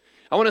hates.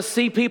 I want to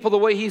see people the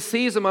way he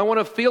sees them. I want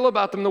to feel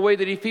about them the way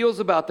that he feels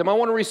about them. I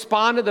want to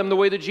respond to them the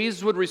way that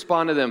Jesus would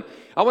respond to them.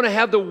 I want to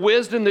have the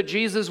wisdom that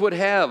Jesus would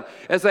have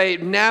as I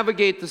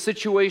navigate the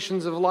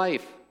situations of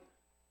life.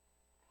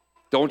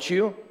 Don't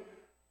you?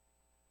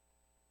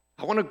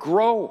 I want to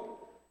grow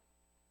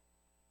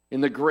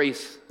in the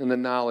grace and the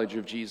knowledge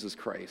of Jesus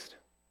Christ.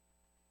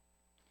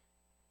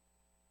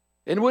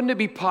 And wouldn't it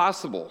be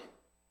possible,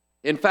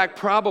 in fact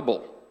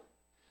probable,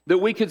 that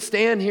we could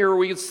stand here or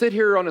we could sit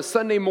here on a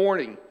Sunday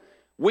morning,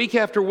 week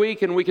after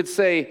week, and we could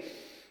say,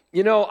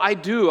 you know, I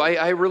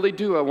really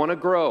do. I want to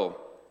grow.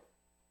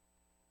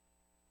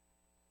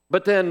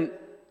 But then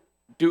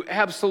do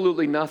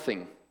absolutely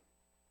nothing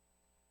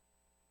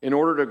in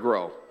order to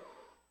grow.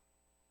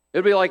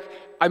 It'd be like,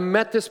 I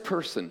met this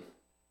person.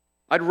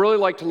 I'd really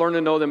like to learn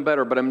to know them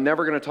better, but I'm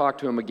never going to talk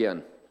to him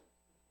again.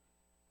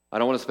 I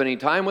don't want to spend any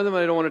time with him.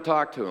 I don't want to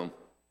talk to him.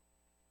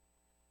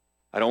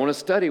 I don't want to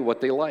study what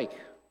they like.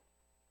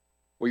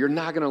 Well, you're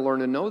not going to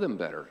learn to know them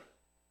better.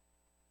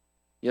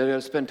 You got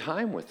to spend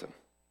time with them.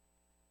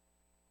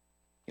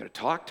 You got to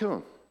talk to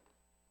them.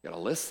 You got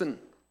to listen.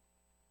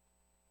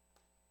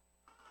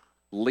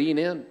 Lean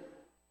in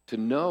to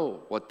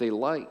know what they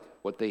like,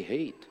 what they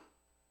hate.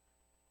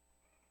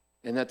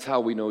 And that's how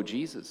we know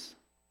Jesus.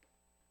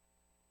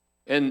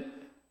 And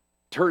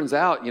turns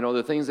out, you know,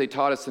 the things they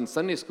taught us in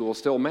Sunday school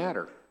still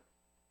matter.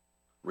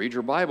 Read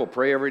your Bible,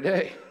 pray every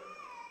day.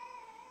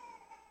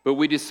 But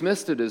we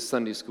dismissed it as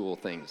Sunday school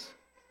things.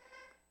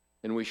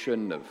 And we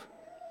shouldn't have.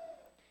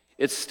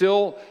 It's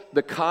still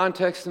the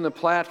context and the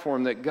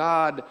platform that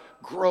God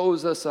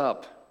grows us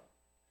up.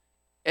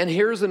 And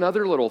here's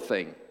another little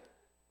thing.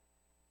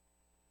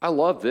 I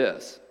love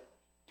this.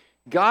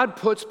 God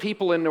puts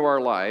people into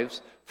our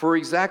lives for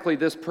exactly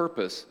this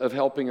purpose of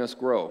helping us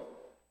grow.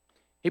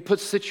 He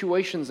puts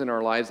situations in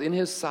our lives in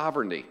his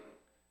sovereignty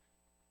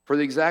for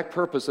the exact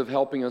purpose of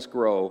helping us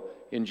grow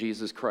in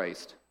Jesus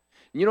Christ.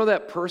 You know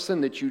that person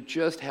that you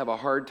just have a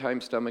hard time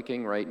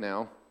stomaching right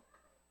now?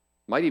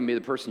 Might even be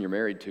the person you're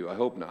married to. I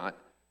hope not.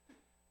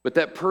 But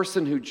that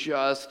person who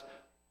just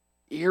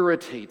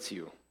irritates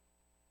you.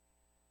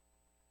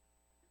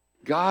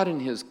 God in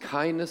his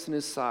kindness and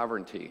his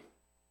sovereignty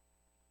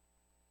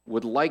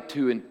would like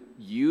to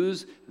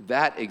use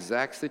that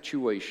exact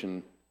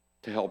situation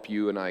to help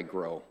you and I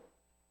grow.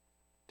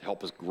 To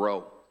help us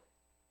grow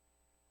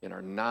in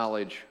our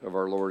knowledge of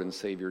our Lord and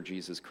Savior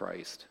Jesus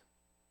Christ.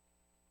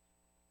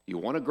 You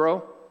want to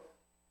grow?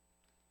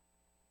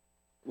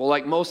 Well,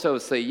 like most of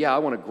us say, yeah, I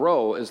want to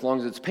grow as long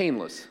as it's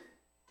painless.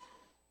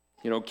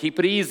 You know, keep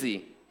it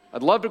easy.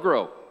 I'd love to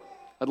grow.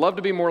 I'd love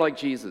to be more like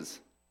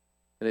Jesus.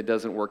 And it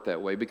doesn't work that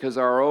way because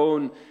our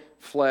own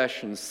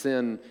flesh and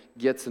sin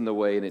gets in the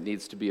way and it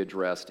needs to be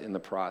addressed in the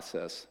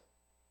process.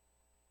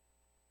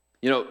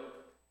 You know,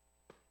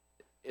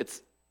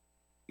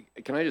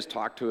 can I just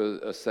talk to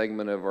a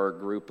segment of our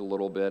group a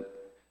little bit?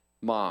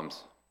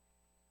 Moms.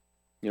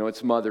 You know,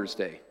 it's Mother's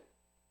Day.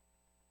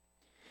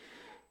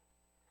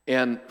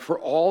 And for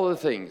all the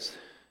things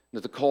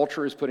that the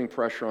culture is putting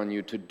pressure on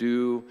you to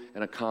do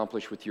and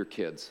accomplish with your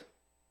kids,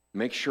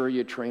 make sure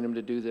you train them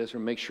to do this, or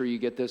make sure you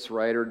get this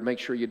right, or make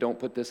sure you don't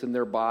put this in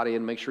their body,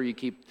 and make sure you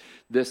keep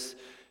this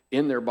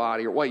in their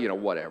body, or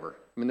whatever.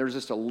 I mean, there's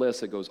just a list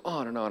that goes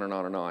on and on and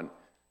on and on.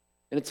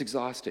 And it's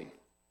exhausting.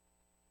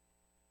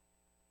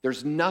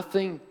 There's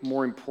nothing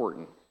more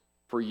important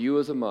for you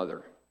as a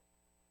mother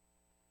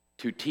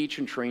to teach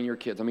and train your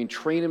kids. I mean,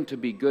 train them to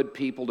be good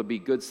people, to be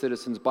good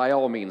citizens. By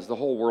all means, the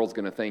whole world's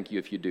going to thank you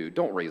if you do.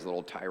 Don't raise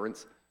little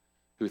tyrants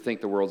who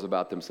think the world's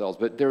about themselves.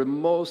 But their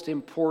most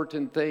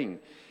important thing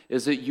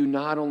is that you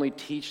not only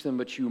teach them,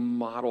 but you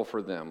model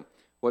for them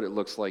what it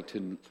looks like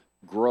to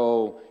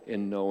grow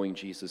in knowing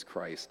Jesus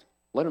Christ.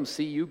 Let them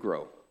see you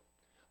grow.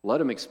 Let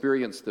them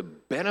experience the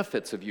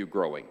benefits of you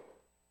growing.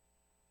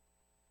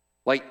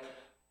 Like,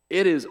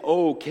 it is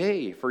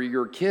okay for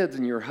your kids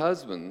and your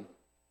husband,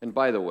 and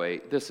by the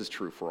way, this is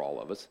true for all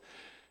of us,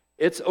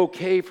 it's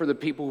okay for the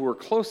people who are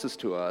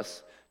closest to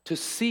us to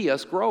see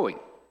us growing.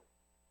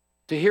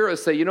 To hear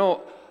us say, you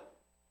know,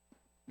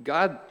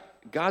 God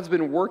God's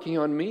been working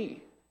on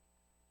me.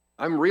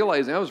 I'm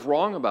realizing I was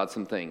wrong about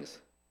some things.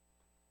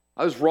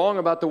 I was wrong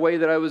about the way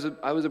that I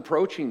was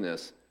approaching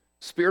this.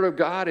 Spirit of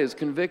God is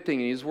convicting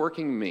and He's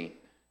working me.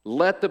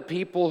 Let the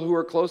people who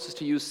are closest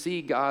to you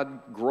see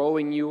God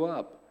growing you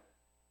up.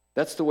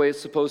 That's the way it's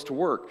supposed to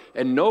work.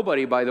 And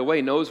nobody, by the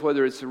way, knows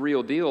whether it's the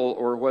real deal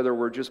or whether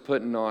we're just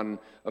putting on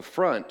a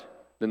front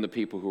than the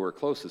people who are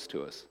closest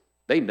to us.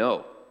 They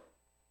know.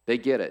 They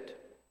get it.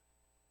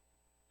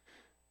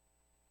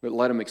 But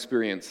let them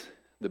experience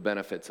the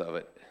benefits of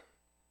it.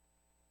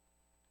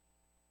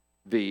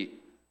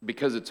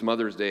 Because it's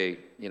Mother's Day,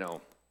 you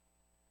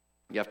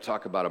have to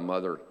talk about a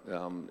mother.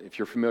 If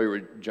you're familiar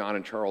with John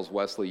and Charles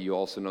Wesley, you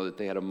also know that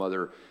they had a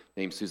mother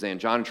named Suzanne.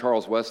 John and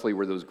Charles Wesley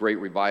were those great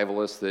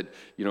revivalists that,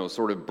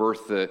 sort of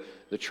birthed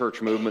the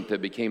church movement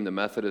that became the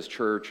Methodist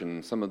Church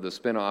and some of the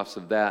spin-offs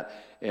of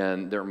that.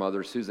 And their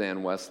mother,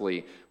 Suzanne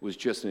Wesley, was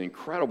just an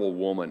incredible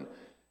woman.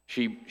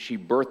 She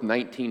birthed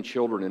 19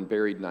 children and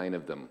buried 9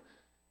 of them.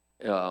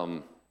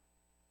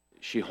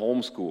 She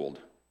homeschooled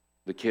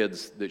the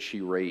kids that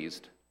she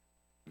raised,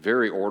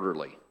 very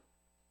orderly.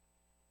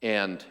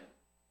 And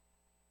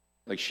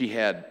like she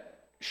had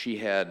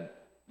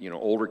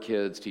older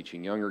kids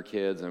teaching younger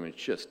kids. I mean,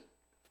 it's just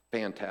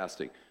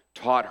fantastic.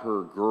 Taught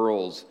her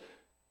girls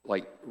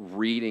like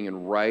reading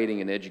and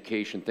writing and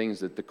education, things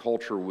that the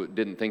culture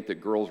didn't think that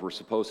girls were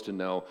supposed to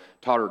know.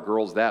 Taught her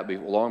girls that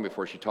long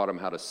before she taught them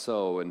how to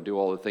sew and do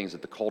all the things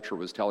that the culture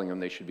was telling them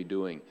they should be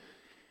doing.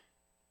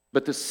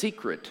 But the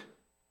secret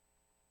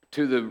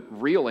to the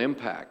real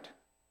impact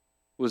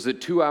was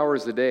that 2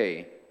 hours a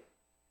day,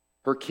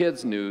 her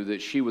kids knew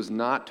that she was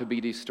not to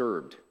be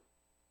disturbed.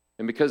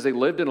 And because they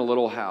lived in a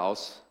little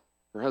house,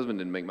 her husband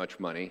didn't make much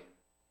money.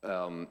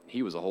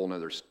 He was a whole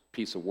other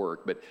piece of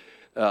work. But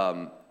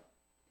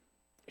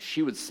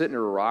she would sit in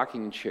her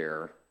rocking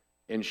chair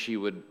and she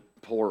would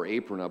pull her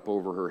apron up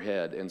over her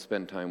head and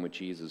spend time with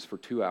Jesus for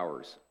 2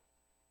 hours.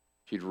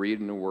 She'd read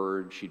in the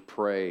Word, she'd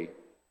pray,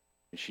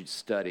 and she'd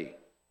study.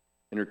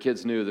 And her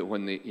kids knew that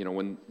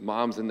when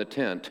mom's in the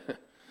tent,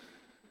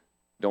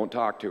 don't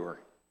talk to her.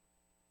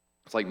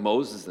 It's like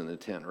Moses in the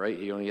tent, right?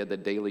 He only had the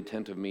daily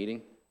tent of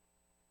meeting.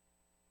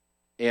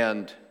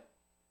 And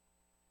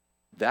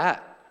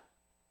that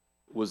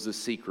was the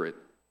secret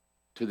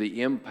to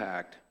the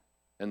impact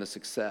and the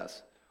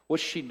success.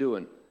 What's she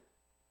doing?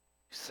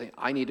 She's saying,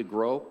 I need to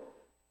grow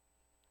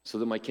so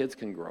that my kids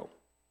can grow.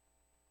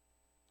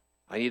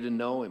 I need to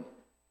know Him.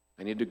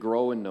 I need to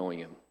grow in knowing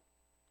Him.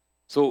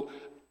 So,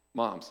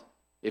 moms,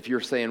 if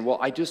you're saying, well,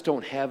 I just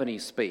don't have any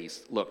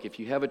space. Look, if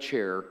you have a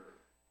chair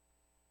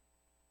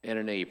and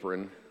an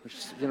apron, which,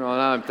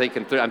 I'm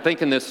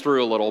thinking this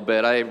through a little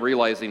bit. I'm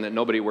realizing that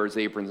nobody wears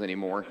aprons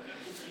anymore.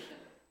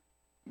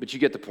 But you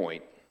get the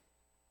point.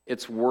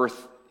 It's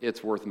worth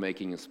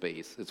making a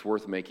space. It's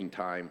worth making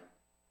time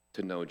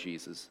to know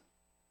Jesus.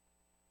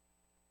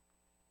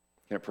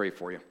 Can I pray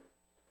for you?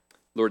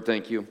 Lord,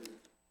 thank you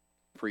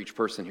for each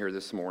person here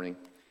this morning.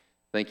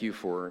 Thank you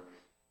for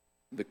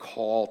the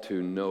call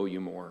to know you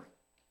more.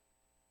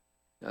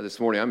 Now, this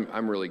morning,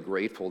 I'm really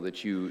grateful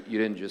that you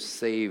didn't just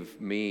save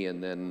me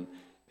and then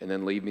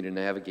leave me to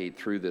navigate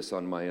through this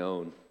on my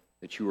own,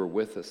 that you were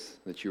with us,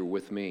 that you were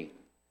with me.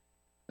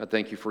 I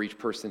thank you for each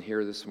person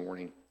here this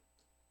morning,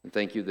 and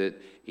thank you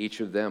that each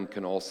of them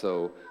can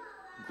also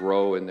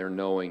grow in their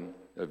knowing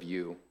of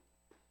you.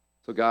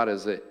 So God,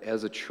 as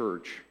a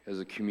church,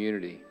 as a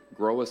community,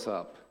 grow us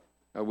up.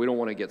 We don't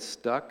want to get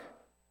stuck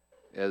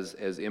as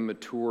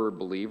immature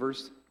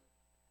believers.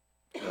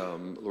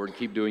 Lord,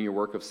 keep doing your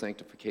work of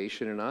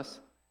sanctification in us,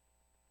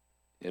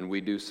 and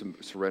we do some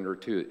surrender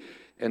to it.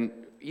 And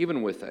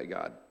even with that,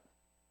 God,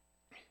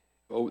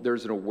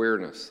 there's an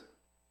awareness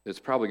that's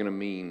probably going to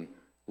mean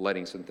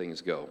letting some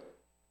things go.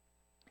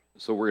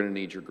 So we're going to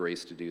need your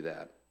grace to do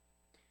that.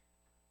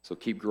 So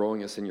keep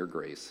growing us in your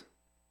grace.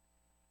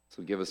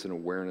 So give us an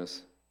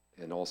awareness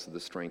and also the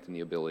strength and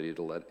the ability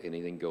to let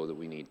anything go that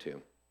we need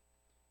to.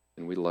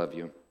 And we love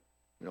you,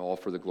 and all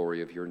for the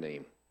glory of your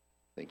name.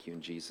 Thank you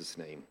in Jesus'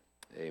 name.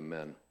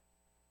 Amen.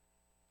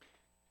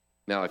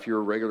 Now, if you're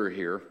a regular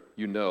here,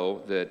 you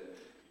know that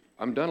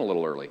I'm done a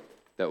little early.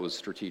 That was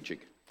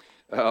strategic.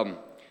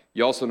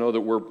 You also know that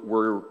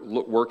we're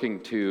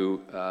working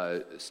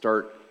to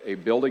start a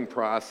building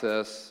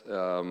process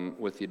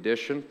with the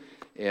addition.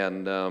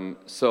 And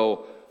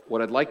so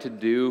what I'd like to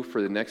do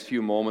for the next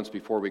few moments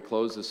before we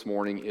close this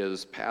morning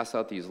is pass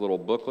out these little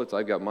booklets.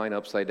 I've got mine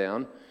upside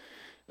down,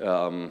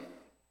 and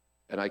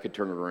I could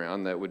turn it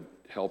around. That would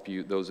help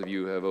you, those of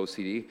you who have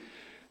OCD.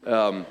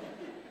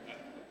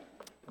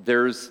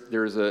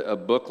 There's a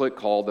booklet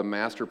called The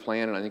Master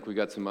Plan, and I think we've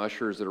got some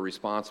ushers that are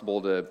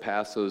responsible to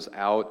pass those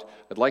out.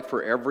 I'd like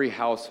for every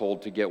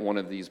household to get one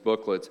of these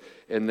booklets.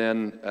 And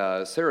then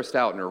Sarah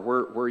Stoutner,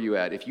 where are you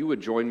at? If you would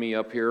join me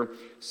up here.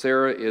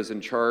 Sarah is in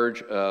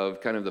charge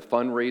of kind of the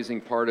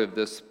fundraising part of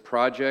this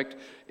project,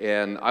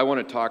 and I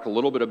want to talk a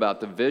little bit about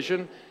the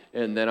vision,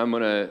 and then I'm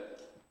going to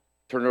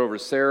turn it over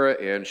to Sarah,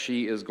 and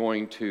she is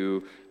going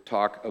to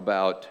talk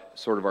about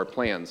sort of our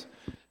plans.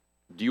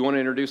 Do you want to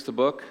introduce the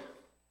book?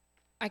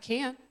 I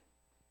can.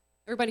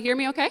 Everybody hear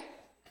me okay?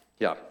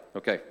 Yeah,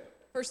 okay.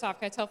 First off,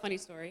 can I tell a funny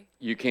story?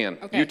 You can.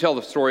 Okay. You tell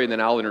the story, and then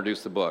I'll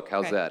introduce the book.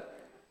 How's Okay. that?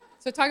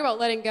 So talk about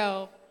letting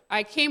go.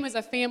 I came as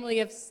a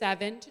family of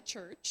 7 to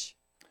church,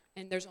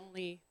 and there's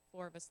only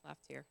 4 of us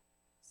left here.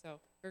 So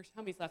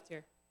how many's left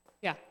here?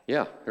 Yeah.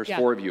 Yeah, there's Yeah.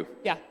 4 of you.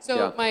 Yeah.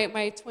 So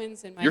my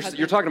twins and my husband.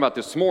 You're talking about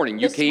this morning.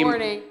 This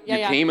morning. Yeah,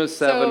 you came as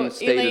 7, so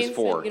stayed Elaine as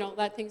 4. Said,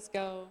 let things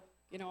go.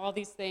 All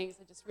these things.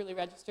 I just really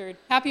registered.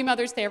 Happy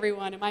Mother's Day,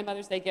 everyone. And my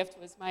Mother's Day gift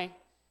was my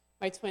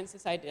twins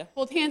decided to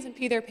hold hands and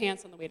pee their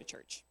pants on the way to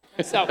church.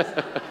 So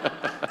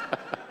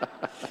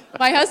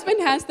my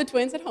husband has the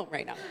twins at home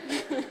right now.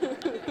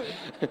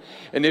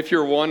 And if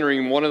you're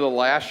wondering, one of the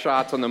last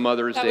shots on the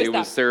Mother's Day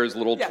was Sarah's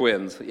little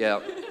twins.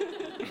 Yeah.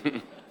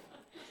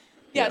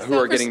 Who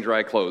are getting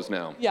dry clothes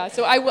now. Yeah,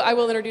 so I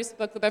will introduce the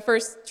book, but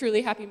first,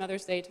 truly happy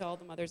Mother's Day to all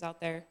the mothers out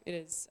there. It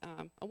is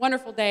a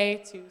wonderful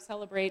day to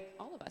celebrate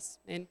all of us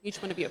and each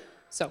one of you.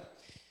 So,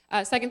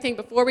 second thing,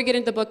 before we get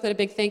into the booklet, a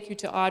big thank you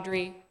to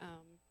Audrey,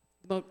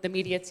 the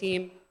media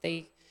team.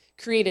 They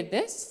created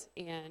this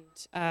and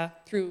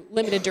through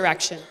limited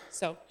direction.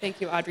 So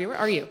thank you, Audrey. Where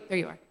are you? There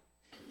you are.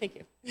 Thank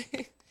you.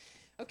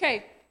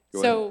 Okay,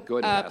 Go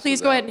ahead please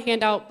go ahead and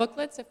hand out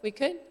booklets if we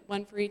could,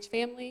 one for each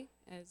family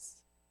as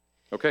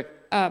okay.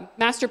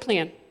 Master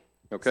plan.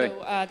 Okay.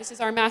 So this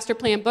is our master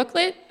plan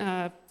booklet.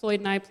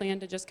 Floyd and I plan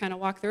to just kind of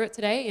walk through it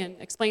today and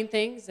explain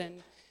things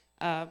and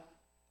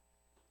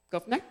go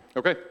from there.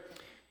 Okay.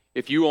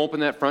 If you open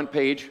that front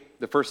page,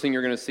 the first thing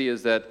you're going to see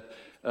is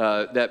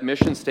that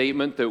mission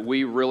statement that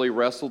we really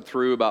wrestled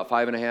through about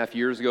 5.5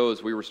 years ago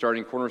as we were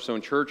starting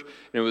Cornerstone Church, and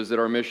it was that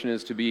our mission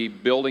is to be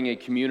building a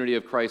community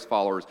of Christ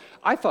followers.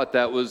 I thought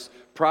that was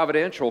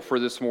providential for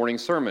this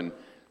morning's sermon.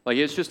 Like,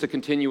 it's just a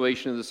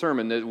continuation of the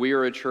sermon, that we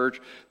are a church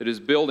that is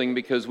building,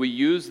 because we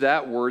use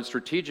that word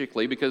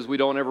strategically because we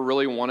don't ever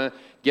really want to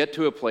get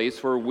to a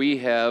place where we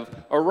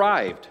have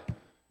arrived.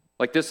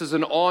 Like, this is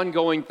an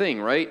ongoing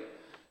thing, right?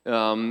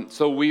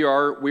 So we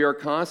are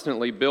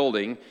constantly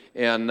building,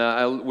 and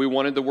we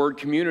wanted the word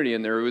community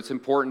in there. It was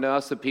important to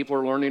us that people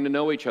are learning to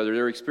know each other.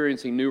 They're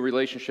experiencing new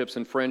relationships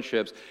and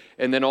friendships.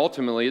 And then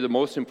ultimately, the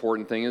most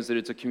important thing is that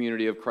it's a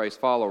community of Christ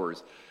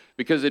followers.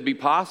 Because it'd be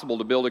possible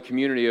to build a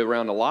community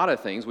around a lot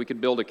of things. We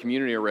could build a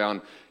community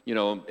around,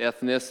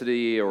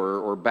 ethnicity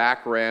or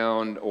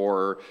background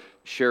or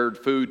shared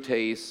food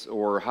tastes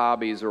or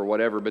hobbies or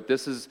whatever. But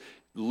this is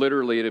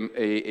literally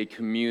a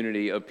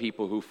community of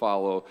people who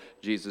follow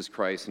Jesus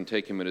Christ and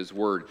take Him at His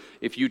word.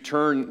 If you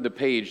turn the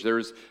page,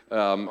 there's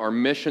our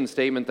mission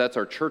statement. That's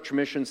our church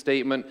mission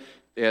statement.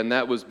 And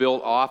that was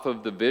built off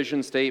of the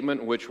vision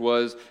statement, which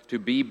was to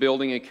be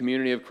building a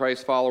community of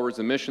Christ followers.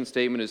 The mission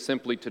statement is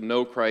simply to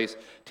know Christ,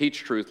 teach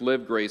truth,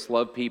 live grace,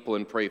 love people,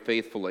 and pray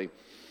faithfully.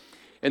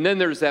 And then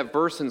there's that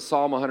verse in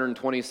Psalm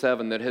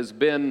 127 that has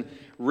been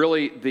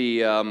really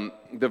the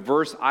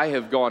verse I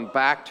have gone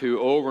back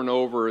to over and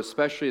over,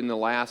 especially in the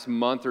last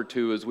month or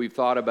two as we've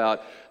thought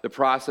about the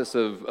process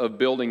of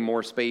building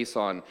more space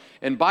on.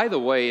 And by the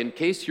way, in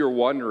case you're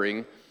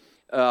wondering,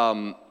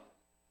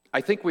 I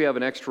think we have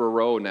an extra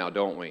row now,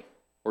 don't we?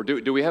 Or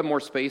do we have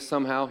more space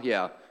somehow?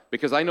 Yeah,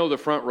 because I know the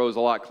front row is a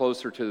lot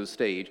closer to the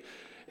stage.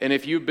 And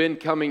if you've been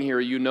coming here,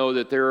 you know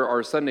that there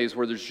are Sundays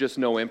where there's just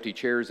no empty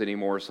chairs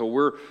anymore. So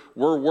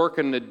we're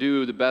working to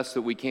do the best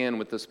that we can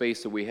with the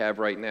space that we have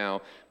right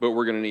now, but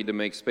we're going to need to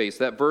make space.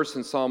 That verse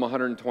in Psalm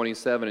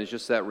 127 is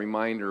just that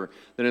reminder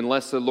that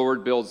unless the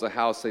Lord builds the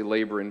house, they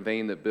labor in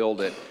vain that build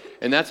it.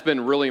 And that's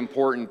been really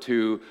important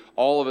to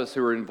all of us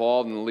who are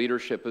involved in the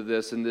leadership of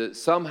this, and that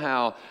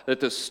somehow that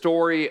the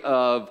story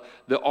of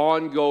the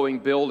ongoing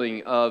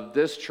building of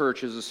this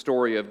church is a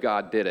story of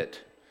God did it.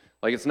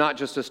 Like, it's not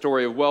just a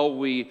story of, well,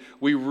 we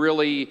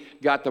really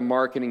got the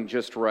marketing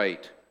just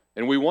right.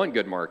 And we want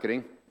good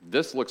marketing.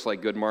 This looks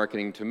like good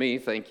marketing to me.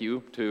 Thank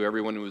you to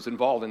everyone who was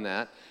involved in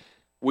that.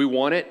 We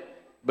want it,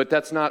 but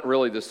that's not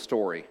really the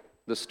story.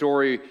 The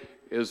story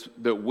is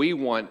that we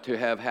want to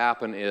have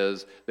happen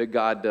is that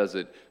God does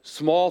it.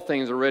 Small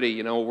things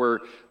already, we're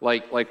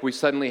like we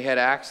suddenly had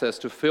access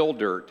to fill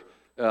dirt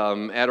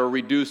at a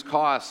reduced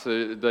cost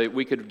that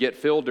we could get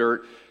fill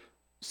dirt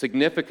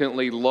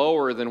significantly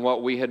lower than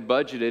what we had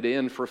budgeted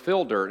in for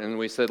fill dirt. And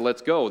we said,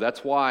 let's go.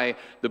 That's why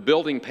the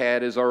building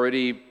pad is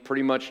already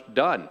pretty much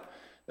done.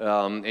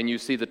 And you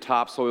see the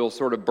topsoil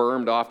sort of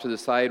bermed off to the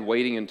side,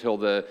 waiting until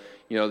the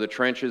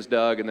trench is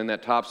dug, and then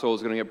that topsoil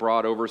is going to get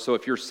brought over. So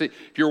if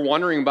you're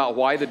wondering about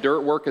why the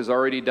dirt work is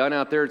already done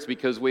out there, it's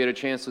because we had a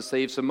chance to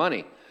save some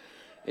money.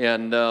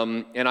 And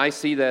I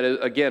see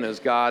that, again, as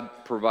God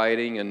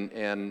providing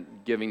and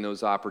giving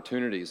those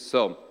opportunities.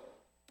 So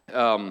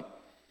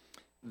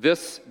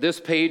this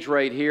page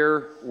right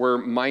here where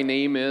my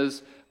name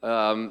is,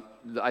 I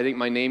think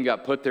my name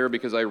got put there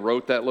because I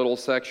wrote that little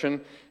section,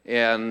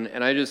 and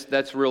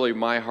that's really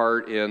my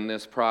heart in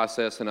this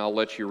process, and I'll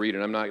let you read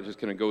it. I'm not just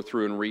going to go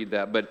through and read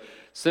that, but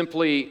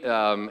simply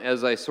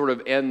as I sort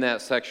of end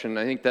that section,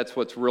 I think that's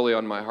what's really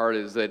on my heart,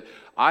 is that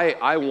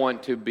I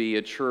want to be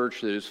a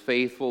church that is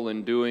faithful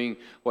in doing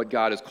what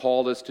God has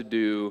called us to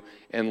do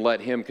and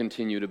let Him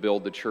continue to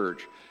build the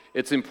church.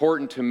 It's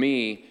important to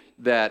me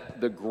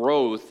that the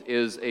growth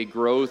is a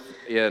growth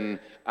in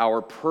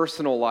our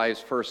personal lives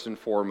first and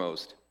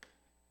foremost.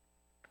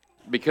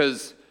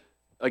 Because,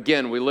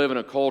 again, we live in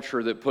a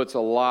culture that puts a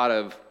lot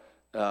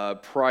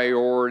of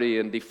priority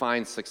and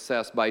defines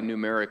success by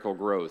numerical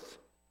growth.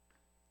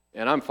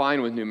 And I'm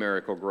fine with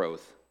numerical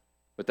growth,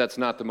 but that's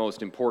not the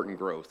most important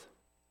growth.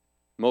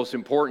 Most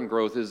important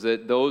growth is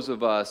that those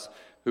of us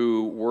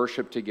who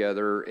worship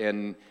together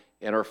and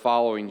are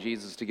following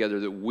Jesus together,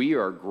 that we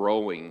are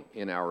growing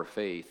in our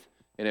faith.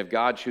 And if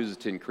God chooses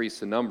to increase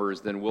the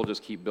numbers, then we'll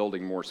just keep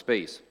building more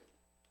space.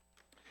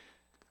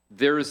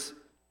 There's,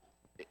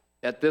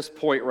 at this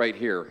point right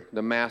here,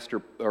 the master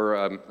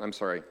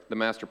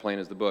plan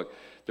is the book.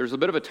 There's a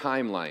bit of a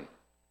timeline.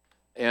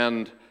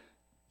 And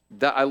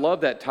I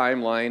love that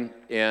timeline,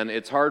 and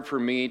it's hard for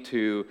me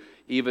to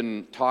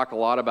even talk a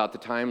lot about the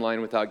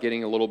timeline without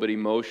getting a little bit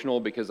emotional,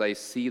 because I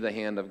see the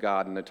hand of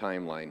God in the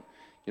timeline.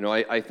 You know,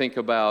 I think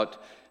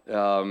about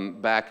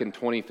back in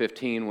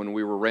 2015 when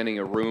we were renting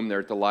a room there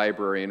at the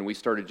library, and we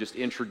started just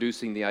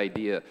introducing the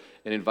idea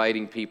and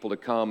inviting people to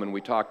come, and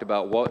we talked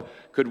about what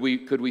could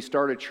we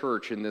start a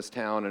church in this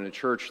town, and a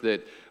church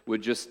that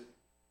would just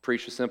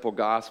preach a simple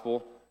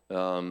gospel,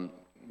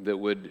 that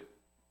would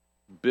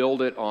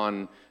build it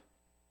on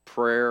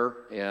prayer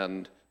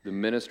and the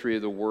ministry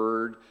of the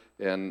word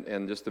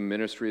and just the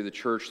ministry of the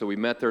church. So we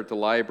met there at the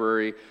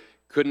library,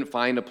 couldn't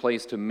find a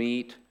place to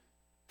meet.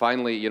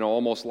 Finally, you know,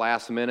 almost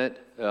last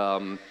minute.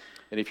 And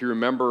if you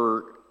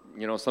remember,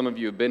 you know, some of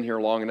you have been here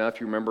long enough,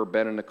 you remember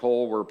Ben and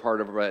Nicole were part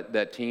of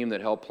that team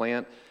that helped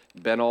plant.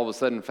 Ben all of a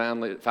sudden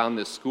found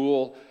this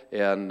school,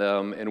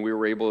 and we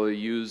were able to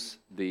use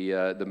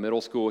the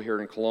middle school here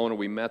in Kelowna.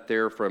 We met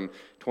there from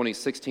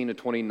 2016 to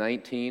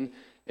 2019,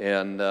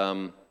 and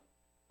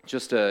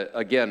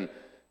again,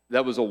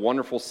 that was a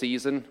wonderful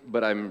season,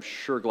 but I'm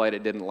sure glad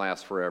it didn't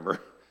last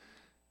forever.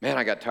 Man,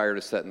 I got tired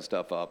of setting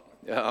stuff up.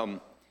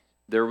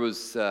 There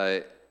was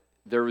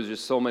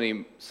just so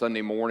many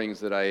Sunday mornings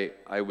that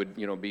I would,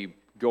 you know, be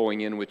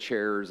going in with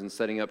chairs and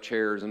setting up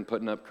chairs and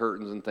putting up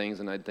curtains and things,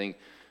 and I'd think,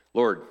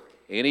 Lord,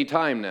 any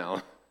time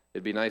now,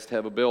 it'd be nice to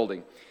have a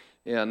building.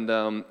 And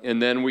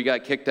then we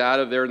got kicked out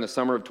of there in the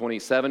summer of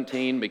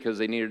 2017 because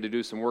they needed to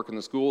do some work in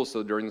the school.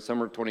 So during the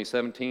summer of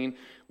 2017,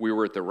 we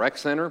were at the rec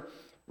center.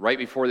 Right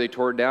before they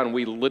tore it down,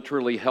 we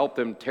literally helped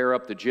them tear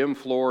up the gym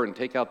floor and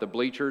take out the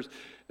bleachers.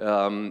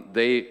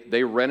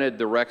 They rented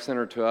the rec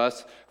center to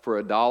us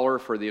for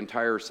 $1 for the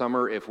entire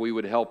summer if we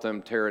would help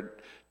them tear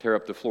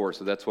up the floor.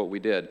 So that's what we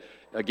did.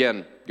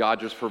 Again, God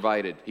just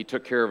provided. He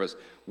took care of us.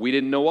 We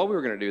didn't know what we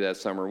were going to do that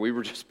summer. We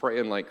were just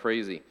praying like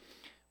crazy.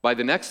 By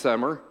the next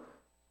summer,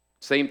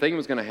 same thing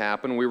was going to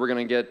happen. We were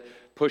going to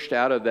get pushed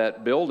out of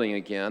that building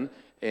again,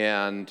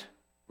 and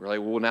we're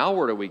like, well, now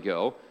where do we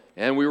go?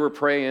 And we were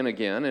praying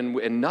again,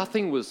 and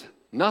nothing was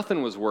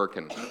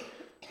working.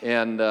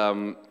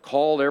 And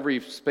called every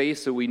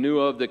space that we knew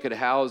of that could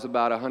house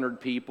about 100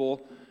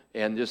 people,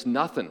 and just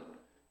nothing.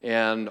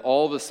 And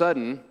all of a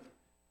sudden,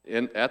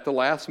 at the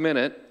last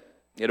minute,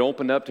 it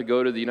opened up to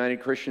go to the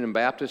United Christian and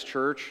Baptist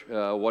Church,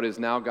 what is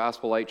now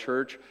Gospel Light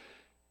Church,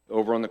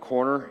 over on the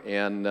corner,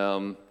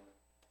 and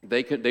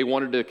they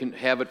wanted to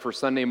have it for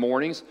Sunday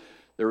mornings.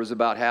 There was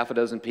about half a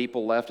dozen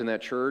people left in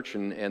that church,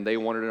 and they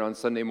wanted it on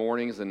Sunday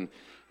mornings, and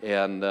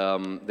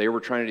they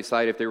were trying to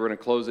decide if they were going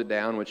to close it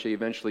down, which they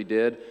eventually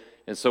did.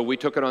 And so we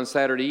took it on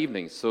Saturday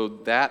evenings. So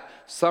that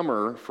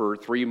summer, for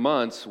 3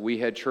 months, we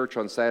had church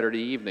on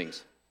Saturday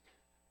evenings.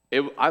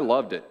 I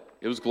loved it.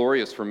 It was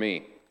glorious for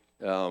me.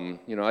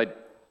 I'd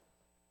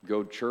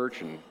go to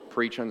church and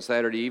preach on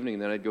Saturday evening,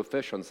 and then I'd go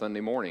fish on Sunday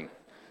morning.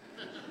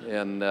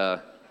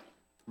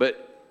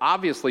 But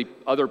obviously,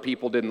 other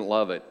people didn't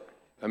love it.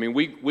 I mean,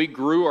 we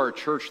grew our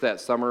church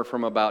that summer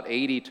from about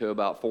 80 to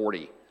about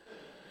 40.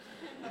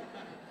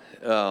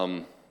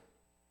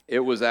 It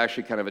was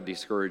actually kind of a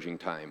discouraging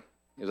time.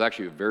 It was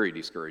actually a very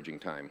discouraging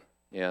time.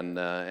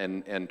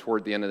 And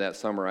toward the end of that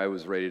summer, I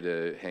was ready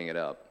to hang it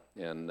up.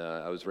 And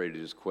I was ready to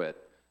just quit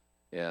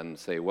and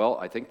say, well,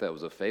 I think that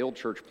was a failed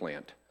church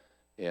plant,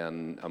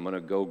 and I'm going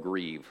to go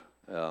grieve.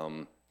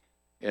 And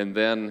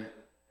then,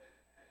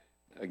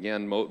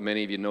 again,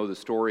 many of you know the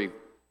story.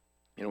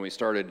 You know, we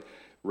started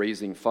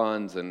raising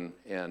funds and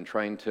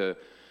trying to,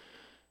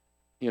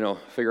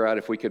 figure out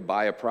if we could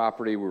buy a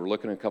property. We were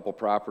looking at a couple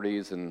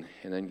properties, and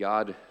then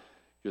God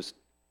just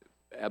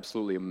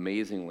absolutely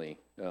amazingly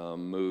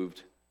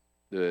moved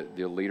the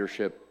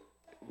leadership,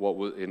 what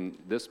was in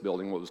this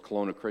building, what was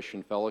Kelowna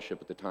Christian Fellowship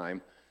at the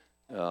time,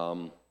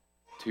 to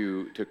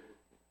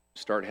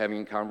start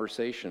having a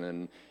conversation,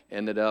 and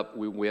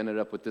we ended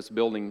up with this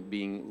building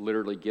being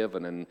literally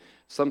given. And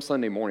some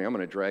Sunday morning, I'm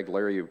going to drag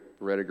Larry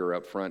Rediger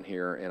up front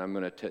here, and I'm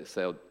going to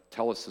say,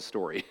 tell us the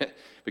story,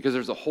 because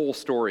there's a whole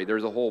story,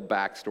 there's a whole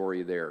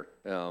backstory there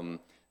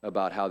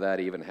about how that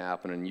even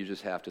happened, and you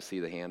just have to see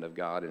the hand of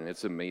God, and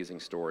it's an amazing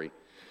story.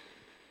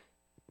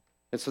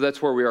 And so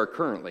that's where we are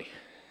currently.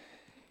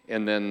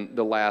 And then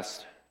the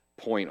last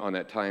point on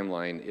that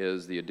timeline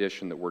is the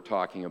addition that we're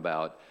talking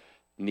about,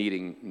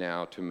 needing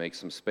now to make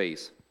some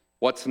space.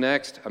 What's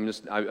next? I'm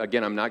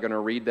not going to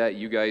read that.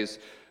 You guys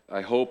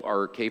I hope,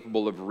 are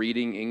capable of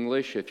reading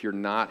English. If you're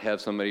not,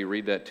 have somebody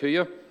read that to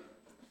you.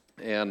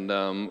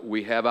 And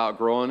we have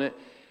outgrown it.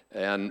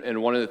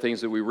 And one of the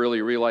things that we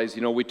really realized,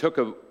 we took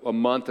a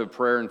month of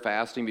prayer and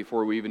fasting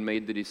before we even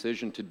made the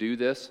decision to do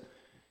this.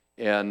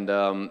 And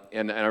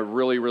I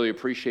really, really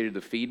appreciated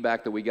the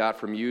feedback that we got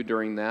from you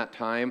during that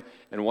time.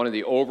 And one of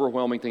the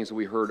overwhelming things that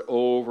we heard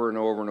over and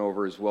over and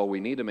over is, well, we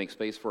need to make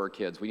space for our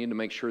kids. We need to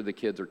make sure the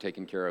kids are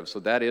taken care of. So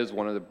that is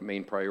one of the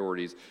main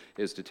priorities,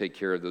 is to take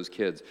care of those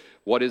kids.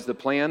 What is the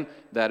plan?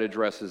 That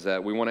addresses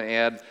that. We want to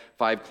add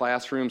 5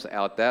 classrooms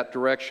out that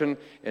direction.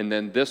 And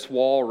then this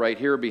wall right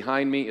here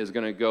behind me is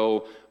going to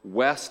go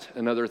west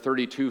another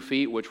 32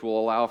 feet, which will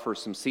allow for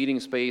some seating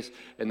space,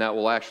 and that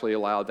will actually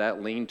allow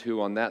that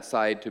lean-to on that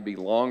side to be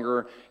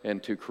longer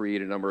and to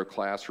create a number of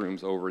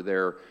classrooms over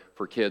there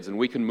for kids. And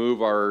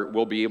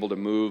we'll be able to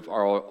move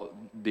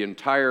the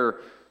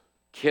entire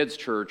kids'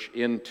 church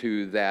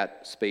into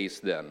that space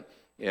then,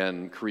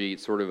 and create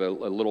sort of a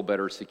little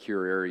better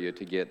secure area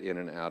to get in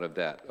and out of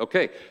that.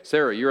 Okay,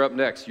 Sarah, you're up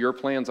next. Your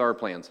plans, our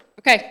plans.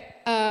 Okay,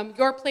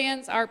 your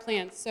plans, our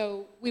plans.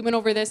 So we went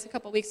over this a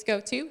couple weeks ago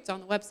too. It's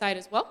on the website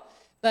as well.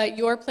 But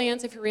your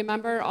plans, if you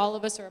remember, all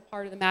of us are a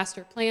part of the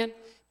master plan.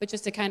 But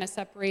just to kind of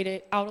separate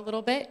it out a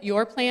little bit,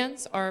 your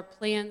plans are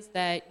plans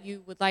that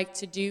you would like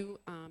to do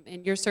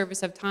in your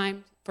service of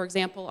time. For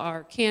example,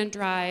 our can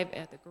drive,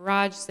 at the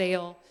garage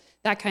sale,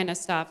 that kind of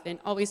stuff. And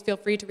always feel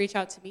free to reach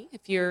out to me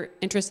if you're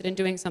interested in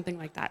doing something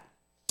like that.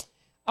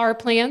 Our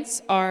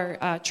plans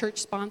are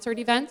church-sponsored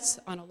events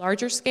on a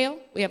larger scale.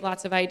 We have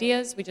lots of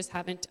ideas. We just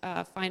haven't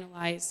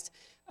finalized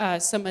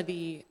some of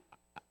the,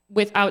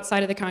 with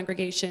outside of the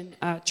congregation,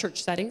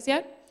 church settings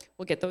yet.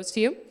 We'll get those to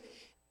you.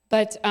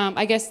 But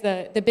I guess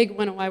the big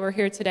one why we're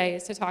here today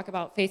is to talk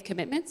about faith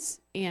commitments,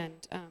 and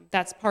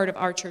that's part of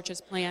our church's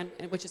plan,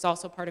 and which is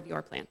also part of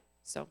your plan.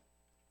 So,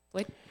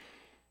 Floyd?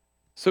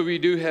 So we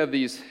do have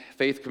these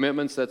faith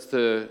commitments. That's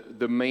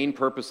the main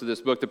purpose of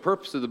this book. The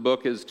purpose of the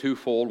book is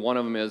twofold. One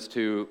of them is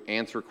to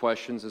answer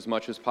questions as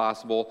much as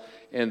possible,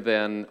 and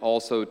then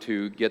also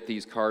to get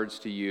these cards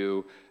to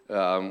you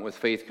with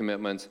faith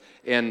commitments.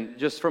 And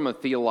just from a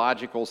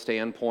theological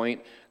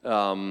standpoint,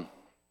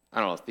 I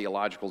don't know if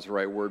theological is the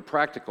right word,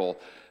 practical.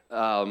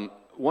 One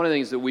of the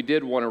things that we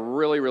did want to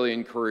really, really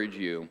encourage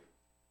you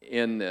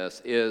in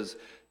this is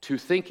to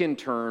think in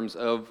terms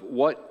of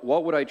what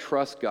would I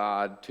trust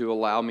God to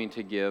allow me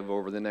to give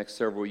over the next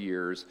several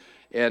years,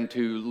 and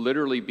to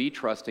literally be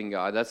trusting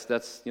God. That's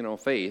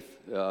faith.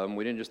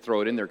 We didn't just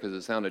throw it in there because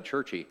it sounded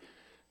churchy.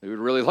 We would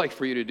really like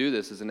for you to do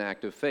this as an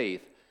act of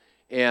faith,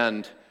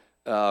 and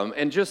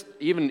just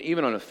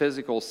even on a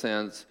physical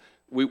sense,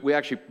 we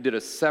actually did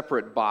a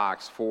separate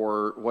box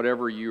for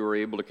whatever you were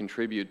able to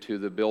contribute to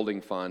the building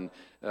fund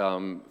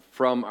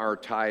from our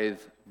tithe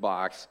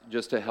box,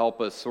 just to help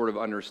us sort of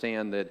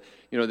understand that,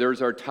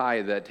 there's our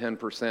tithe, that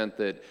 10%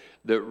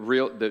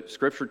 that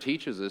Scripture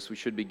teaches us we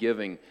should be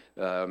giving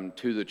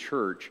to the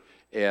church.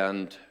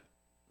 And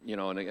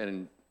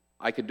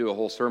I could do a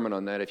whole sermon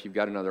on that if you've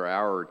got another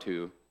hour or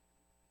two.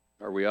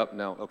 Are we up?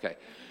 No? Okay.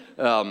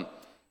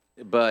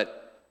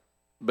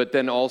 But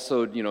then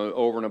also,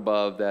 over and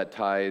above that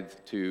tithe,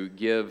 to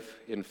give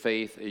in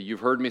faith. You've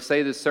heard me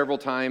say this several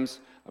times.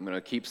 I'm going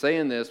to keep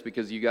saying this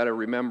because you got to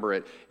remember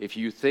it. If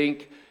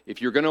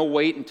you're going to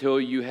wait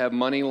until you have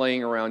money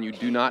laying around you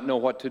do not know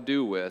what to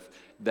do with,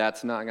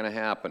 that's not going to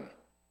happen.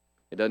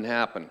 It doesn't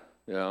happen.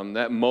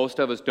 That most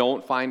of us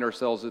don't find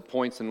ourselves at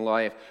points in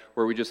life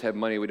where we just have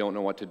money we don't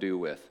know what to do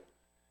with.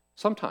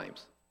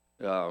 Sometimes,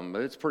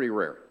 but it's pretty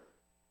rare.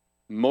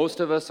 Most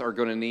of us are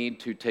going to need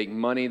to take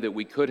money that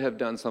we could have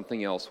done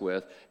something else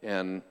with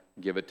and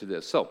give it to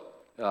this. So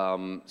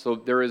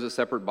there is a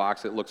separate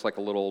box. It looks like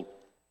a little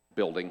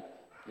building,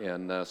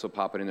 and so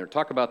pop it in there.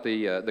 Talk about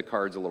the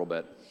cards a little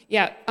bit.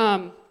 Yeah.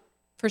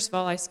 First of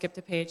all, I skipped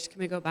a page. Can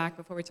we go back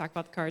before we talk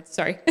about the cards?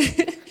 Sorry.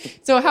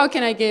 So how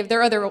can I give?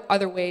 There are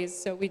other ways.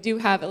 So we do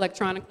have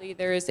electronically.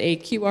 There is a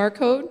QR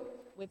code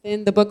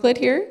within the booklet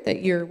here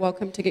that you're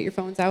welcome to get your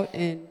phones out,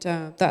 and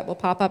that will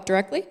pop up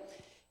directly.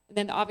 And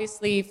then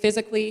obviously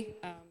physically,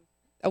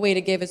 a way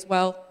to give as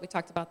well. We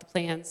talked about the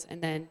plans,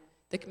 and then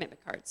the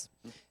commitment cards.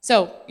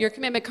 So your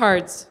commitment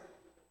cards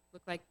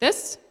look like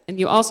this, and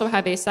you also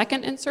have a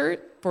second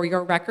insert for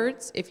your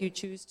records. If you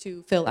choose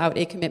to fill out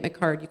a commitment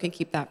card, you can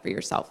keep that for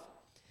yourself.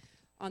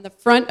 On the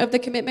front of the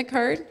commitment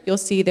card, you'll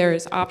see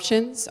there's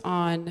options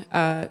on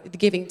the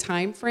giving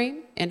time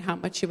frame and how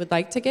much you would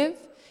like to give.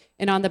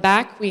 And on the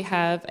back, we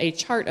have a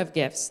chart of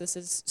gifts. This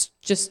is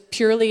just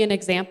purely an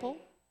example.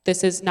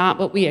 This is not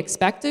what we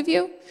expect of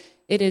you.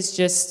 It is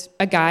just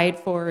a guide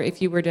for if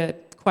you were to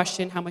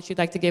question how much you'd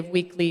like to give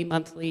weekly,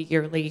 monthly,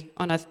 yearly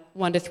on a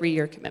 1 to 3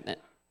 year commitment.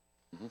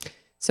 Mm-hmm.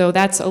 So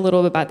that's a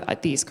little bit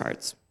about these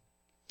cards.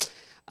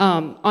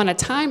 On a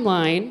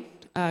timeline,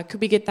 could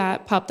we get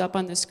that popped up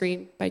on the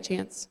screen by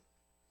chance?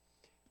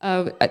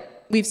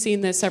 We've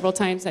seen this several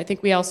times. I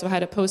think we also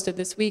had it posted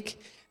this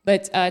week.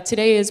 But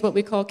today is what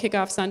we call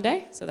Kickoff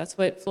Sunday. So that's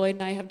what Floyd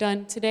and I have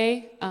done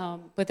today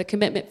with a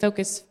commitment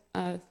focus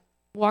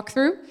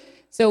walkthrough.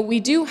 So we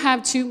do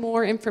have 2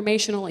 more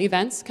informational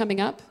events coming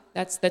up.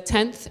 That's the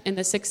 10th and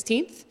the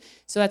 16th.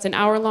 So that's an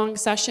hour-long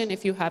session.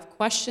 If you have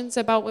questions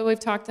about what we've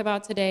talked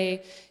about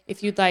today,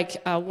 if you'd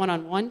like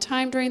one-on-one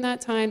time during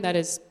that time, that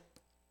is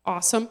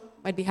awesome.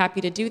 I'd be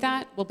happy to do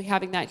that. We'll be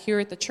having that here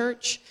at the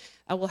church.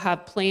 We'll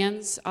have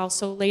plans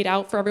also laid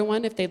out for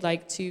everyone if they'd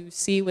like to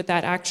see what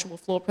that actual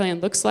floor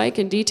plan looks like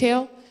in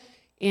detail.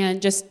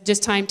 And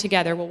just time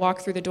together. We'll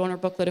walk through the donor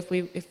booklet if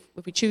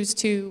we choose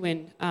to,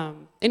 and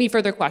any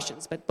further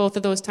questions. But both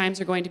of those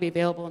times are going to be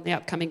available in the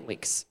upcoming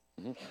weeks.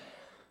 Mm-hmm.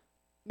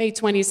 May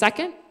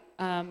 22nd,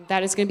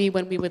 that is going to be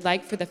when we would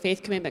like for the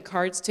faith commitment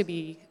cards to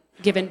be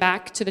given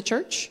back to the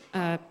church.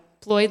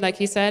 Floyd, like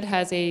he said,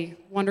 has a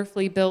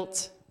wonderfully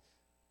built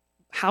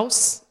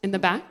house in the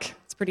back.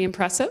 It's pretty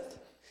impressive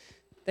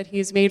that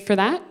he's made for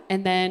that.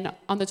 And then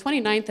on the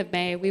 29th of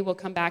May, we will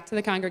come back to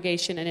the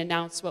congregation and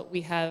announce what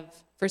we have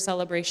for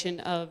celebration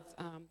of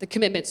the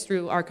commitments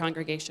through our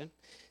congregation.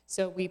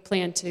 So we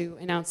plan to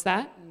announce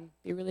that and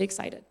be really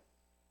excited.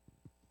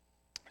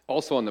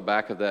 Also on the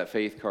back of that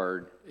faith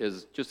card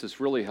is just this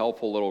really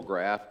helpful little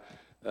graph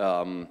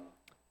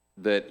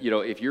that,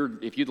 if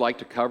you'd like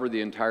to cover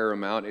the entire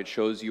amount, it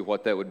shows you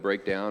what that would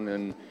break down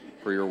in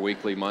for your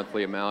weekly,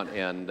 monthly amount.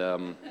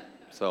 And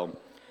so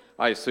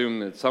I assume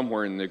that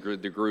somewhere in the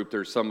group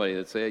there's somebody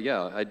that say,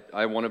 yeah,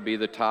 I want to be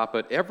the top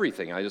at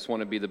everything. I just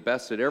want to be the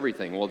best at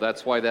everything. Well,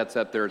 that's why that's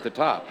up there at the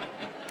top.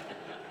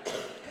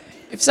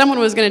 If someone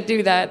was going to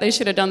do that, they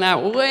should have done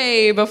that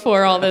way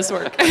before all this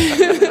work.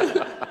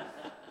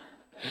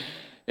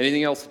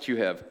 Anything else that you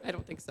have? I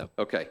don't think so.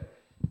 Okay.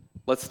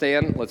 Let's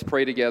stand. Let's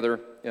pray together.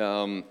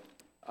 As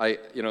I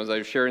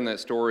was sharing that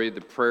story,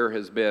 the prayer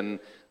has been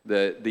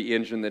the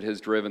engine that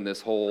has driven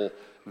this whole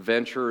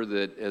venture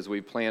that as we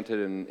planted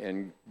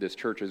and this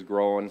church has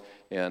grown.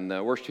 And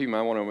worship team,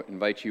 I want to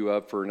invite you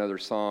up for another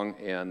song.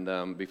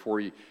 And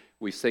before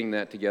we sing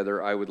that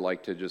together, I would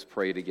like to just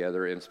pray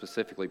together and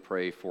specifically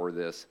pray for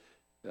this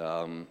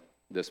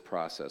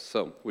process.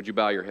 So would you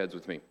bow your heads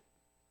with me?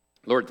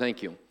 Lord,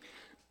 thank you.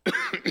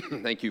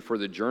 Thank you for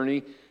the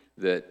journey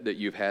that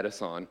you've had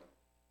us on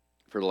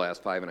for the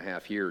last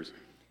 5.5 years.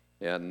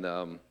 And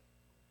I'm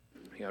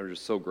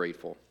just so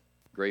grateful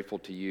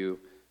to you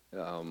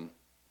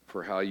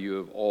for how you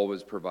have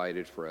always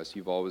provided for us.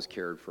 You've always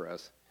cared for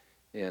us.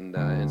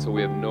 And so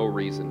we have no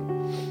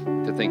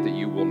reason to think that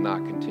you will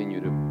not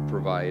continue to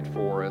provide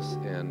for us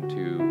and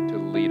to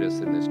lead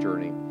us in this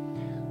journey.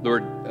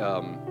 Lord,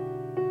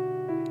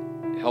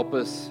 help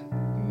us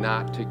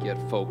not to get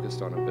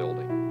focused on a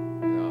building.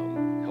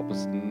 Help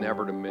us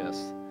never to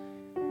miss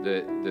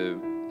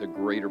the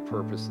greater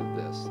purpose of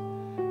this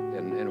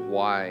and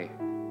why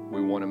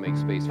we want to make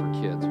space for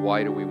kids.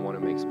 Why do we want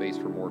to make space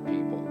for more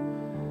people?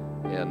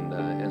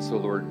 And so,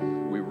 Lord,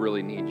 we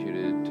really need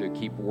you to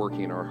keep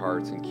working in our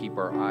hearts and keep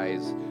our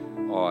eyes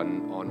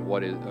on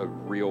what a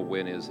real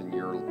win is in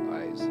your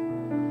eyes.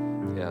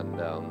 And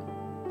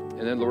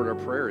then, Lord, our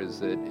prayer is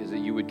that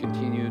you would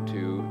continue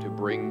to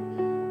bring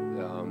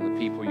the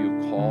people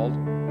you've called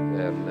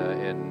and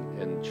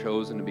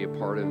chosen to be a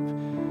part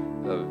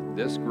of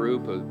this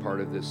group, a part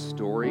of this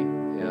story,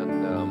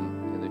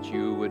 and that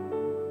you would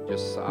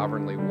just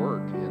sovereignly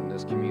work in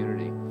this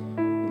community.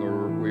 And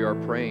Lord, we are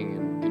praying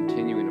and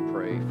continuing to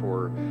pray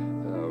for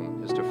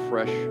just a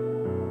fresh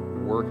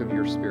work of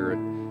your Spirit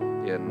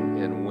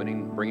in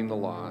winning, bringing the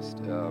lost,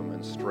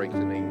 and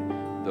strengthening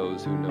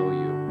those who know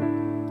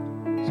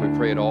you. So we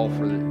pray it all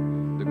for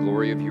the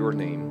glory of your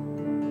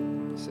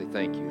name. Say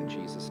thank you in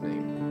Jesus'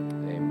 name.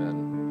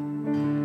 Amen.